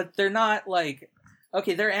 well, but they're not like,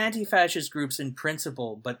 okay, they're anti-fascist groups in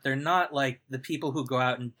principle, but they're not like the people who go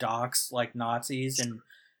out and dox like Nazis, and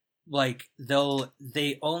like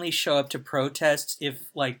they only show up to protest if,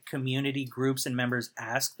 like, community groups and members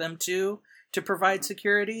ask them to provide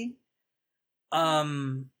security.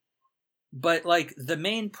 But, like, the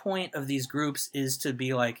main point of these groups is to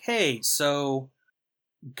be like, hey, so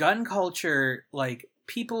gun culture, like,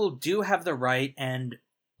 people do have the right and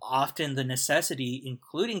often the necessity,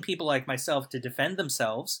 including people like myself, to defend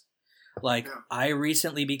themselves. Like, I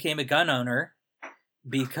recently became a gun owner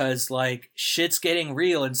because, like, shit's getting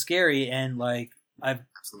real and scary, and, like, I've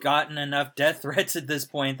gotten enough death threats at this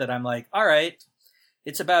point that I'm like, all right,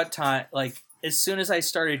 it's about time. Like, as soon as I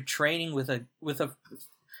started training with a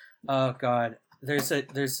oh god, there's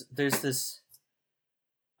this,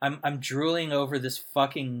 I'm drooling over this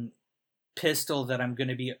fucking pistol that I'm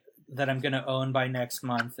gonna own by next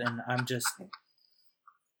month, and I'm just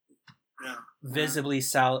visibly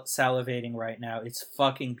salivating right now. It's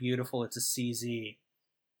fucking beautiful. It's a CZ.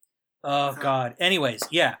 Oh god. Anyways,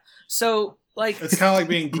 yeah. So, like, it's kind of like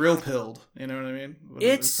being grill pilled. You know what I mean?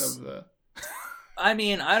 I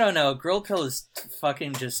mean, I don't know. Grill pill is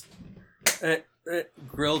fucking just.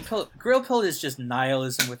 Grill pill is just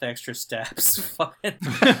nihilism with extra steps. Fucking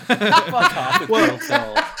fuck off with grill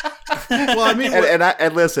pill. Well, I mean,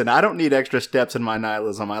 and listen, I don't need extra steps in my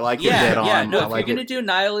nihilism. I like it dead on. Yeah, no, if you're gonna do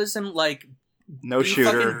nihilism, like, no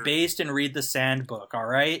shooter, fucking based and read the Sandbook. All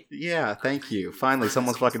right. Yeah, thank you. Finally,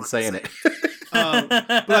 someone's fucking saying it.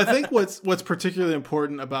 But I think what's particularly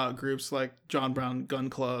important about groups like John Brown Gun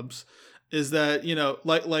Clubs is that, you know,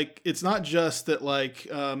 like it's not just that, like,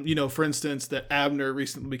 you know, for instance, that Abner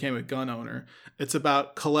recently became a gun owner. It's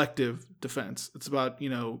about collective defense. It's about, you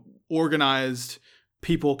know, organized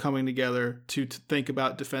people coming together to think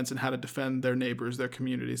about defense and how to defend their neighbors, their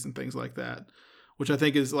communities, and things like that. Which I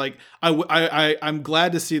think is, like, I'm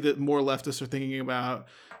glad to see that more leftists are thinking about,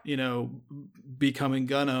 you know, becoming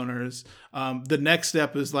gun owners. The next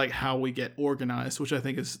step is, like, how we get organized, which I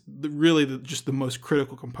think is really just the most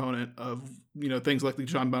critical component of, you know, things like the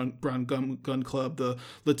John Brown Gun Club, the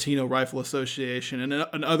Latino Rifle Association,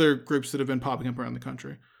 and other groups that have been popping up around the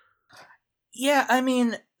country. Yeah, I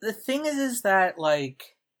mean, the thing is that,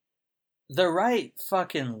 like, the right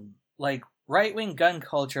fucking, like, right-wing gun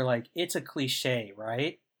culture, like, it's a cliche,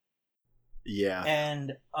 right? Yeah.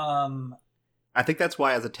 And, I think that's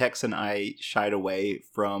why, as a Texan, I shied away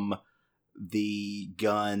from the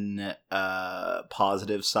gun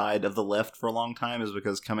positive side of the left for a long time, is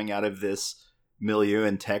because coming out of this milieu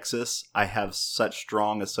in Texas, I have such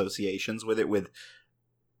strong associations with it, with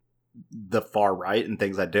the far right and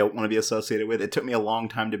things I don't want to be associated with. It took me a long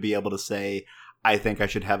time to be able to say, I think I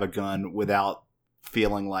should have a gun without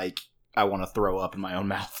feeling like I want to throw up in my own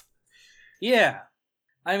mouth. Yeah.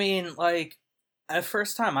 I mean, like, the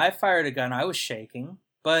first time I fired a gun, I was shaking.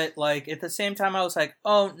 But, like, at the same time, I was like,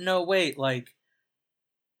 oh, no, wait, like,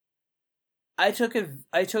 I took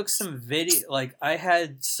some video, like, I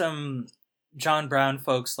had some John Brown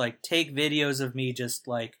folks, like, take videos of me just,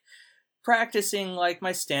 like, practicing, like,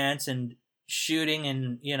 my stance and shooting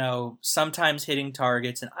and, you know, sometimes hitting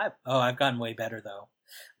targets. And I've gotten way better, though.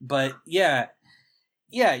 But, yeah,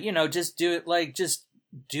 you know, just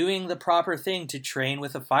doing the proper thing to train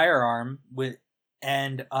with a firearm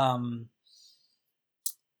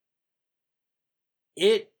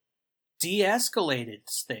it de-escalated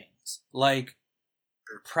things. Like,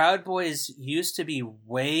 Proud Boys used to be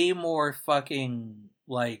way more fucking,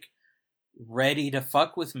 like, ready to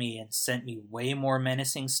fuck with me and sent me way more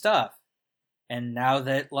menacing stuff. And now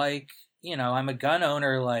that, like, you know, I'm a gun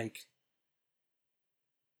owner, like,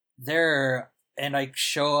 and I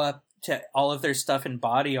show up to all of their stuff in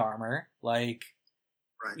body armor, like,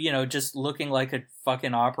 right. You know, just looking like a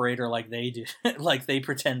fucking operator like they do, like they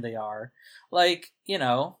pretend they are. Like, you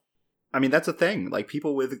know. I mean, that's a thing. Like,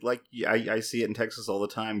 people with, like, I see it in Texas all the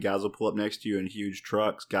time. Guys will pull up next to you in huge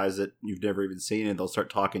trucks, guys that you've never even seen, and they'll start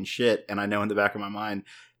talking shit. And I know in the back of my mind,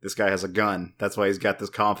 this guy has a gun. That's why he's got this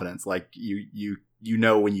confidence. Like, you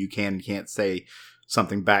know when you can and can't say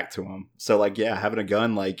something back to him. So, like, yeah, having a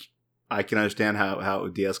gun, like, I can understand how it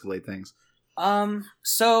would de-escalate things.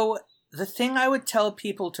 So the thing I would tell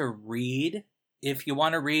people to read, if you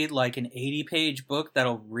want to read, like, an 80-page book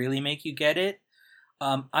that'll really make you get it,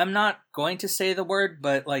 I'm not going to say the word,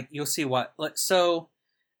 but, like, you'll see what. So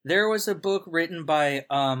there was a book written by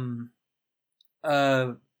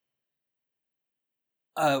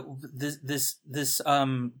this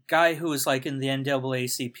guy who was, like, in the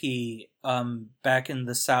NAACP back in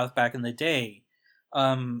the South back in the day,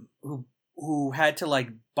 who had to, like,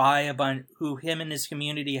 buy a bunch, who him and his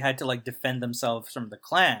community had to, like, defend themselves from the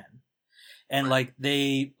Klan, and, like,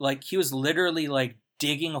 he was literally, like,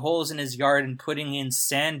 digging holes in his yard and putting in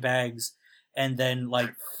sandbags and then,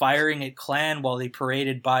 like, firing at Klan while they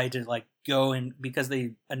paraded by to, like, go and because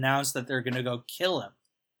they announced that they're gonna go kill him.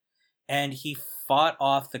 And he fought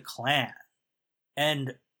off the Klan.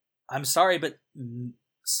 And I'm sorry, but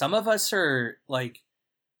some of us are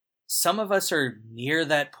near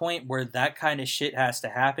that point where that kind of shit has to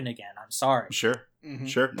happen again. I'm sorry. Sure. Mm-hmm.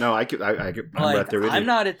 Sure. No, I'm like, right there with you. I'm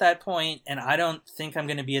not at that point, and I don't think I'm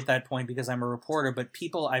going to be at that point because I'm a reporter, but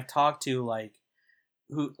people I've talked to, like,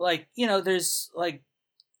 who, like, you know, there's, like,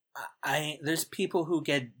 there's people who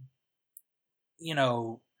get, you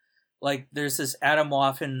know, like, there's this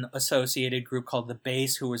Atomwaffen associated group called The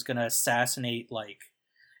Base who was going to assassinate, like,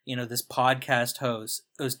 you know, this podcast host,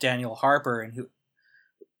 it was Daniel Harper, and who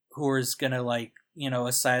was going to, like, you know,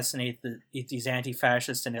 assassinate these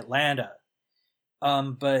anti-fascists in Atlanta.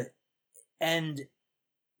 And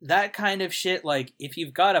that kind of shit, like, if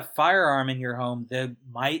you've got a firearm in your home, they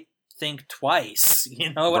might think twice,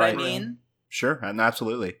 you know what I mean? Sure, and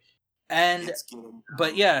absolutely. And,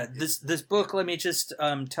 but yeah, this book, let me just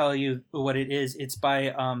tell you what it is. It's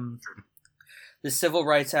by the civil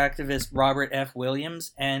rights activist Robert F.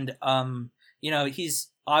 Williams, and, you know,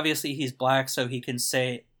 he's black, so he can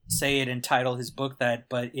say it and title his book that,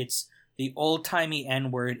 but it's the old-timey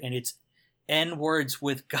N-word, and it's N-words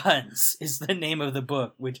with guns is the name of the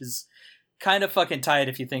book, which is kind of fucking tight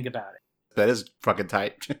if you think about it. That is fucking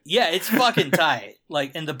tight. Yeah, it's fucking tight.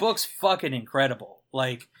 Like, and the book's fucking incredible.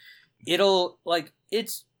 Like,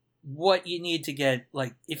 it's what you need to get,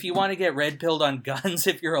 like, if you want to get red-pilled on guns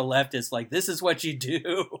if you're a leftist, like, this is what you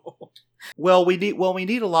do. Well, we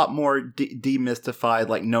need a lot more demystified,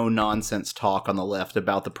 like, no-nonsense talk on the left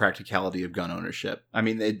about the practicality of gun ownership. I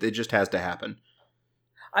mean, it just has to happen.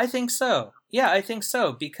 I think so. Yeah, I think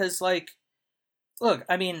so. Because, like, look,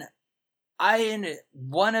 I mean,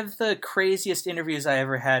 one of the craziest interviews I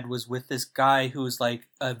ever had was with this guy who was, like,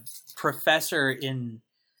 a professor in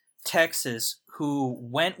Texas who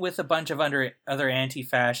went with a bunch of other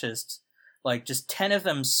anti-fascists. Like, just 10 of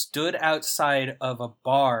them stood outside of a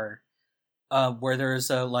bar where there's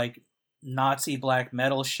a, like, Nazi black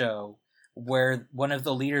metal show where one of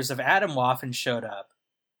the leaders of Atomwaffen showed up.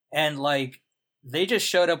 And, like, they just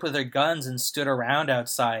showed up with their guns and stood around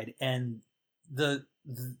outside, and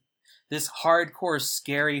this hardcore,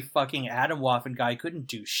 scary fucking Atomwaffen guy couldn't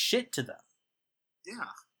do shit to them. Yeah.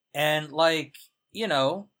 And, like, you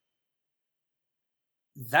know,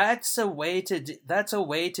 that's a way to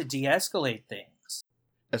de-escalate things.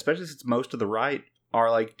 Especially since most of the right are,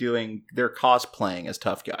 like, they're cosplaying as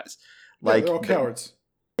tough guys. Like, they're all cowards.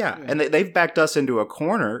 Yeah, and they've backed us into a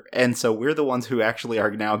corner, and so we're the ones who actually are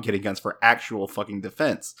now getting guns for actual fucking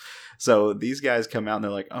defense. So these guys come out and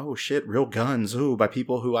they're like, oh shit, real guns, ooh, by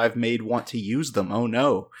people who I've made want to use them, oh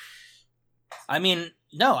no. I mean,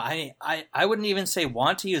 no, I wouldn't even say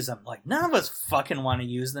want to use them. Like, none of us fucking want to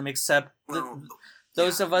use them except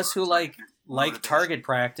those of us who like target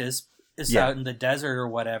practice is out in the desert or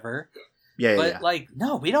whatever. But like,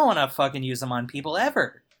 no, we don't want to fucking use them on people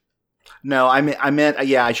ever. No, I meant,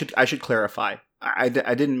 yeah, I should clarify. I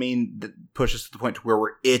didn't mean that push us to the point to where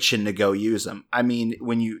we're itching to go use them. I mean,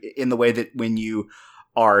 in the way that when you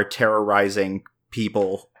are terrorizing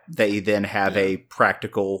people, they then have a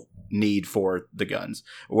practical need for the guns,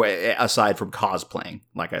 aside from cosplaying,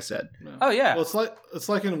 like I said. Yeah. Oh yeah. Well, it's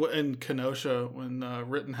like in Kenosha when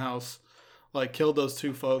Rittenhouse like killed those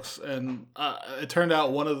two folks, and it turned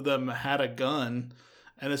out one of them had a gun,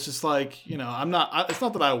 and it's just like, you know, it's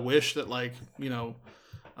not that I wish that, like, you know,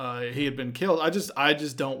 he had been killed. I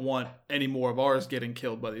just don't want any more of ours getting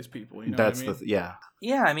killed by these people. You know what I mean?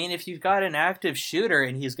 Yeah, I mean, if you've got an active shooter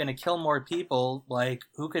and he's going to kill more people, like,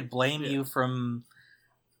 who could blame you from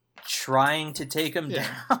trying to take him down?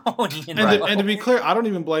 You know? And to be clear, I don't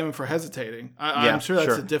even blame him for hesitating. I'm sure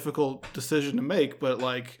that's a difficult decision to make, but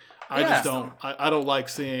like, I just don't. I don't like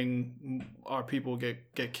seeing our people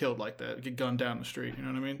get killed like that, get gunned down the street. You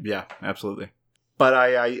know what I mean? Yeah, absolutely. But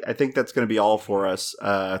I think that's going to be all for us.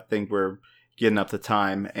 I think we're getting up to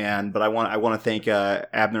time, but I want to thank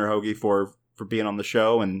Abner Hauge for being on the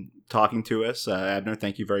show and talking to us. Abner,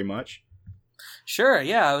 thank you very much. Sure,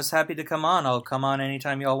 yeah, I was happy to come on. I'll come on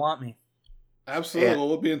anytime y'all want me. Absolutely. Well,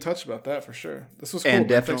 we'll be in touch about that for sure. This was cool. And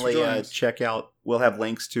definitely check out, we'll have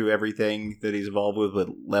links to everything that he's involved with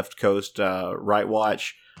Left Coast, Right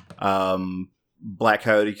Watch, Black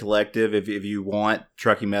Coyote Collective. If you want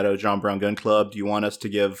Truckee Meadow, John Brown Gun Club, do you want us to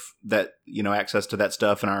give that, you know, access to that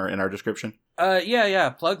stuff in our description? Yeah,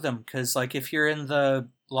 plug them, because like if you're in the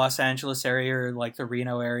Los Angeles area or like the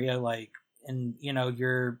Reno area, like, and you know,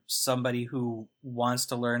 you're somebody who wants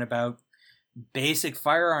to learn about basic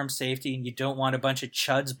firearm safety and you don't want a bunch of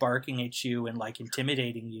chuds barking at you and like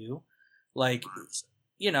intimidating you, like,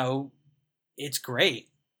 you know, it's great.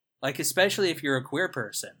 Like, especially if you're a queer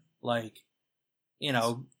person, like, you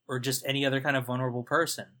know, or just any other kind of vulnerable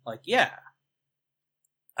person. Like, yeah.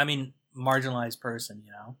 I mean, marginalized person,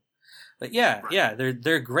 you know. But yeah,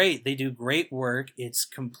 they're great. They do great work. It's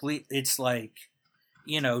like,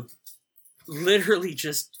 you know, literally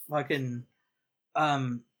just fucking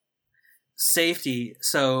safety.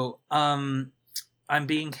 So I'm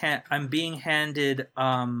being handed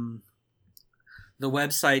the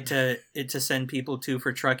website to send people to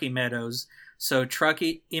for Truckee Meadows. So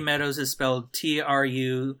Truckee Meadows is spelled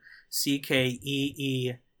Truckee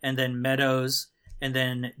and then Meadows and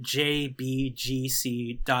then jbgc.org.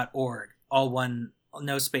 All one,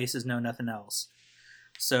 no spaces, no nothing else.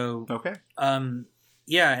 So okay.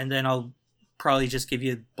 Yeah, and then I'll probably just give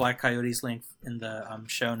you Black Coyote's link in the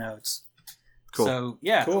show notes. Cool. So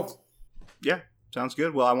yeah. Cool. Yeah, sounds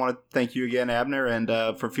good. Well, I want to thank you again, Abner, and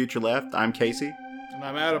for Future Left, I'm Casey. And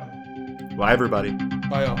I'm Adam. Bye, everybody.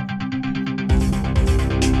 Bye, y'all.